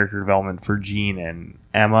more character development for Jean and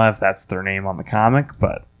Emma, if that's their name on the comic.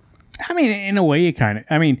 But I mean, in a way,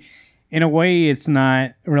 in a way, it's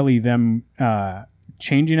not really them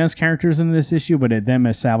changing as characters in this issue, but them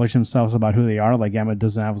establish themselves about who they are. Like Emma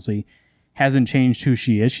hasn't changed who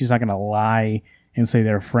she is. She's not going to lie and say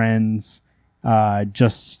they're friends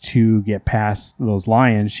just to get past those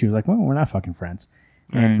lions. She was like, well, we're not fucking friends.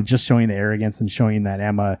 And just showing the arrogance and showing that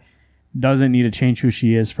Emma doesn't need to change who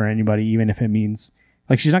she is for anybody, even if it means,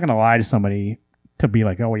 like, she's not going to lie to somebody to be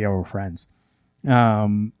like, oh, yeah, we're friends.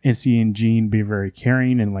 And seeing Jean be very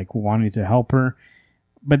caring and like wanting to help her.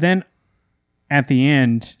 But then at the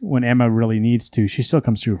end, when Emma really needs to, she still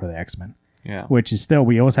comes through for the X-Men. Yeah. Which is still,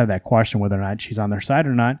 we always have that question whether or not she's on their side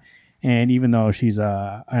or not. And even though she's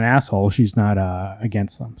an asshole, she's not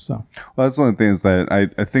against them. So, well, that's the only thing is that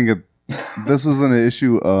I think this was an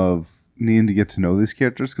issue of needing to get to know these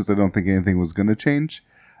characters because I don't think anything was going to change.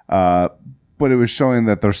 But it was showing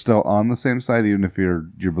that they're still on the same side, even if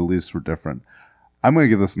your beliefs were different. I'm going to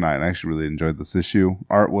give this a 9. I actually really enjoyed this issue.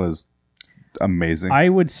 Art was amazing. I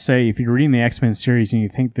would say if you're reading the X-Men series and you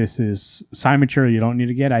think this is side material you don't need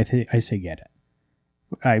to get, I say get it.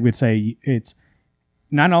 I would say it's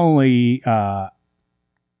not only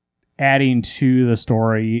adding to the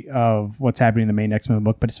story of what's happening in the main X-Men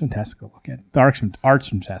book, but it's fantastic to look at. The art's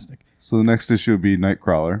fantastic. So the next issue would be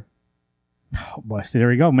Nightcrawler. Oh boy, so there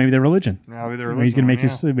we go. Maybe their religion. Maybe he's going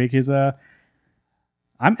to make his.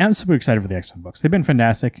 I'm super excited for the X-Men books. They've been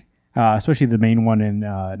fantastic, especially the main one and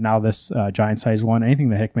now this giant size one. Anything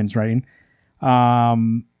that Hickman's writing,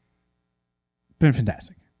 been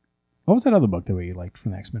fantastic. What was that other book that we liked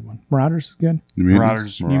from the X-Men one? Marauders is good. New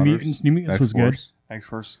Mutants was good.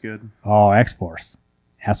 X-Force is good. Oh, X-Force,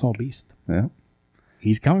 asshole beast. Yeah,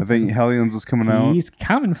 he's coming. I think Hellions is coming out. He's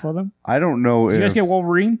coming for them. I don't know. Did you guys get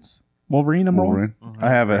Wolverines? Wolverine number 1? I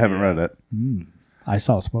haven't read it. I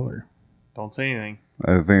saw a spoiler. Don't say anything.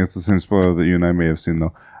 I think it's the same spoiler that you and I may have seen,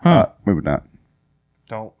 though. Maybe not.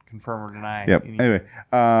 Don't confirm or deny. Yep. anything. Anyway,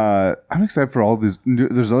 I'm excited for all these.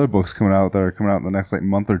 There's other books coming out that are coming out in the next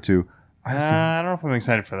month or two. I don't know if I'm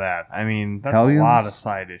excited for that. I mean, that's Hellions? a lot of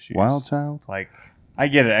side issues. Wild Child? Like, I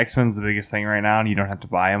get it. X-Men's the biggest thing right now, and you don't have to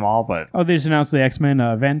buy them all, but... Oh, they just announced the X-Men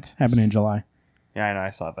event happening in July. Yeah, I know. I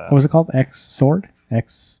saw that. What was it called? X-Sword?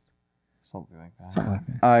 Something like that. Something like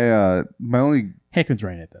that. My only Hickman's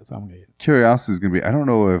writing it, though, so I'm going to get it. curiosity is going to be, I don't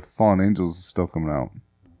know if Fallen Angels is still coming out.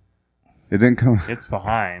 It didn't come... It's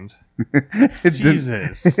behind.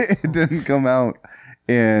 Jesus. It didn't come out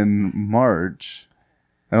in March.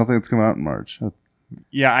 I don't think it's coming out in March.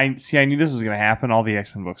 Yeah, I knew this was going to happen. All the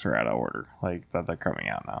X-Men books are out of order. Like, that they're coming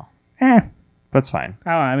out now. That's fine.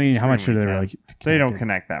 Oh, I mean, how much are they really... They don't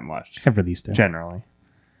connect that much. Except for these two. Generally.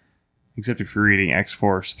 Except if you're reading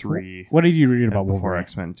X-Force 3. What did you read about before Wolverine?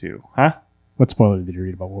 X-Men 2? Huh? What spoiler did you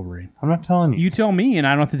read about Wolverine? I'm not telling you. You tell me, and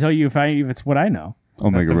I don't have to tell you if it's what I know.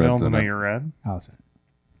 Omega Red. Omega Red? Oh, that's it.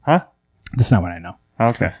 Huh? That's not what I know.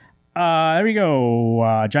 Okay. There we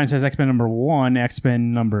go. Giant Size X-Men number 1,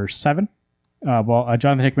 X-Men number 7.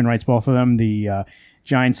 Jonathan Hickman writes both of them. The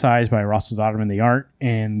Giant Size by Russell Dodderman, the art,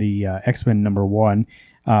 and the X-Men number 1,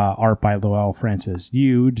 art by Lowell Francis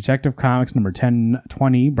Yu. Detective Comics number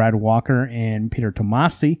 1020, Brad Walker and Peter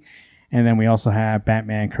Tomasi. And then we also have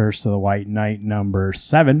Batman Curse of the White Knight number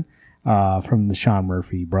 7 from the Sean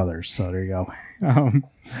Murphy brothers. So there you go.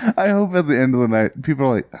 I hope at the end of the night, people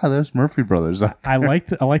are like, there's Murphy brothers. I like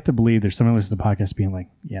to believe there's someone listening to the podcast being like,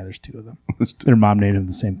 yeah, there's 2 of them. Their mom named them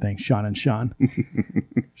the same thing, Sean and Sean.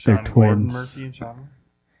 They're Sean twins. Gordon Murphy and Sean.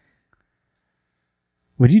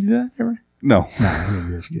 Would you do that ever? No. No, you wouldn't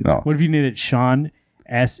do those kids. No. What if you did it Sean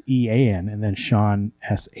Sean and then Sean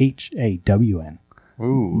Shawn?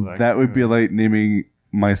 Ooh, That would be like naming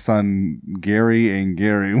my son Gary and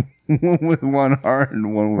Gary with one heart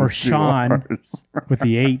and one with Or two Sean R's. with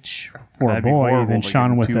the H for That'd a be boy, horrible and then to Sean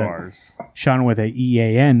give with two a R's. Sean with a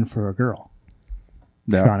EAN for a girl.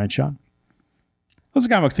 Yeah. Sean and Sean. Those are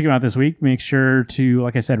comic books to come out this week. Make sure to,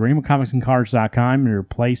 like I said, RainbowComicsandCards.com, your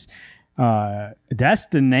place,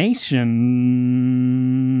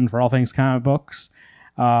 destination for all things comic books.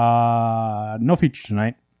 No feature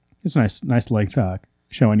tonight. It's a nice length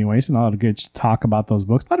show anyways, and a lot of good talk about those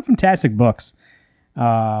books. A lot of fantastic books.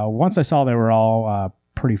 Once I saw they were all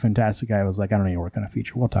pretty fantastic, I was like, I don't need to work on a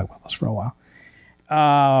feature. We'll talk about those for a while.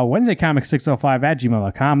 WednesdayComics605 at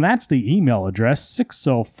gmail.com. That's the email address.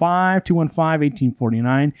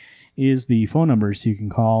 605-215-1849 is the phone number, so you can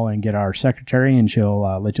call and get our secretary, and she'll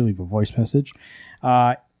let you leave a voice message.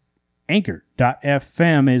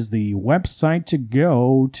 Anchor.fm is the website to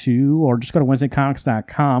go to, or just go to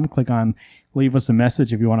WednesdayComics.com. Click on leave us a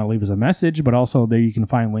message if you want to leave us a message, but also there you can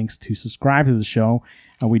find links to subscribe to the show.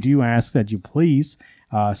 We do ask that you please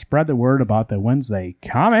spread the word about the Wednesday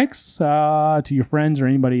Comics to your friends or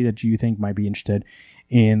anybody that you think might be interested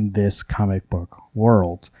in this comic book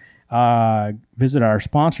world. Visit our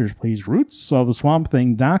sponsors, please.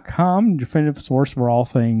 RootsOfTheSwampThing.com, definitive source for all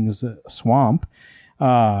things swamp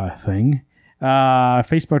thing.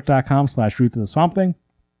 Facebook.com/RootsOfTheSwampThing.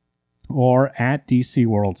 Or at DC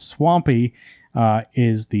World Swampy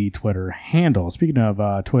is the Twitter handle. Speaking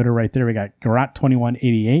of Twitter, right there, we got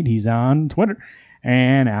Garot2188. He's on Twitter.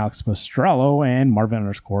 And Alex Mastrello and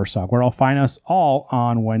Marvin_Sock. Where I'll find us all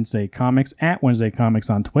on Wednesday Comics, at Wednesday Comics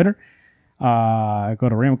on Twitter. Go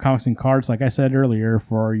to Random Comics and Cards, like I said earlier,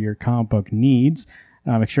 for your comic book needs.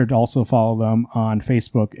 Make sure to also follow them on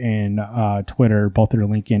Facebook and Twitter, both their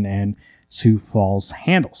Lincoln and Sioux Falls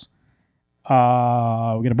handles. We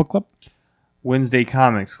got a book club. Wednesday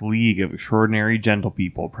Comics League of Extraordinary Gentle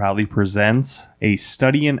People proudly presents A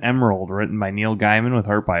Study in Emerald, written by Neil Gaiman with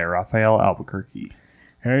art by Raphael Albuquerque.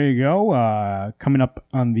 There you go. Coming up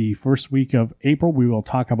on the first week of April, we will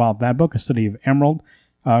talk about that book, A Study of Emerald,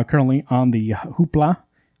 currently on the Hoopla,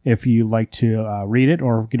 if you like to read it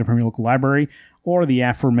or get it from your local library, or the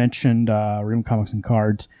aforementioned Random Comics and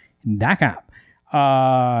Cards.com.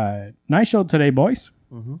 Nice show today, boys.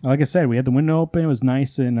 Mm-hmm. Like I said, we had the window open. It was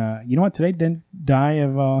nice, and you know what? Today didn't die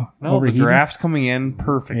of overheating. The draft's coming in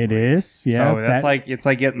perfect. It is, yeah. So it's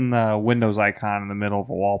like getting the Windows icon in the middle of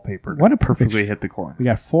a wallpaper. What a perfectly hit the corner. We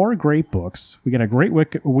got 4 great books. We got a great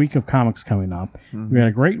week of comics coming up. Mm-hmm. We got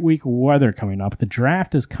a great week of weather coming up. The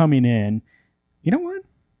draft is coming in. You know what?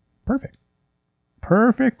 Perfect.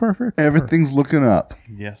 Everything's looking up.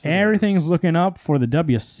 Yes, everything's looking up for the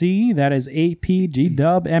WC. That is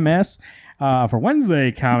APGWMS. For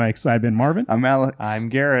Wednesday Comics, I've been Marvin. I'm Alex. I'm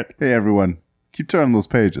Garrett. Hey, everyone. Keep turning those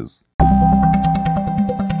pages.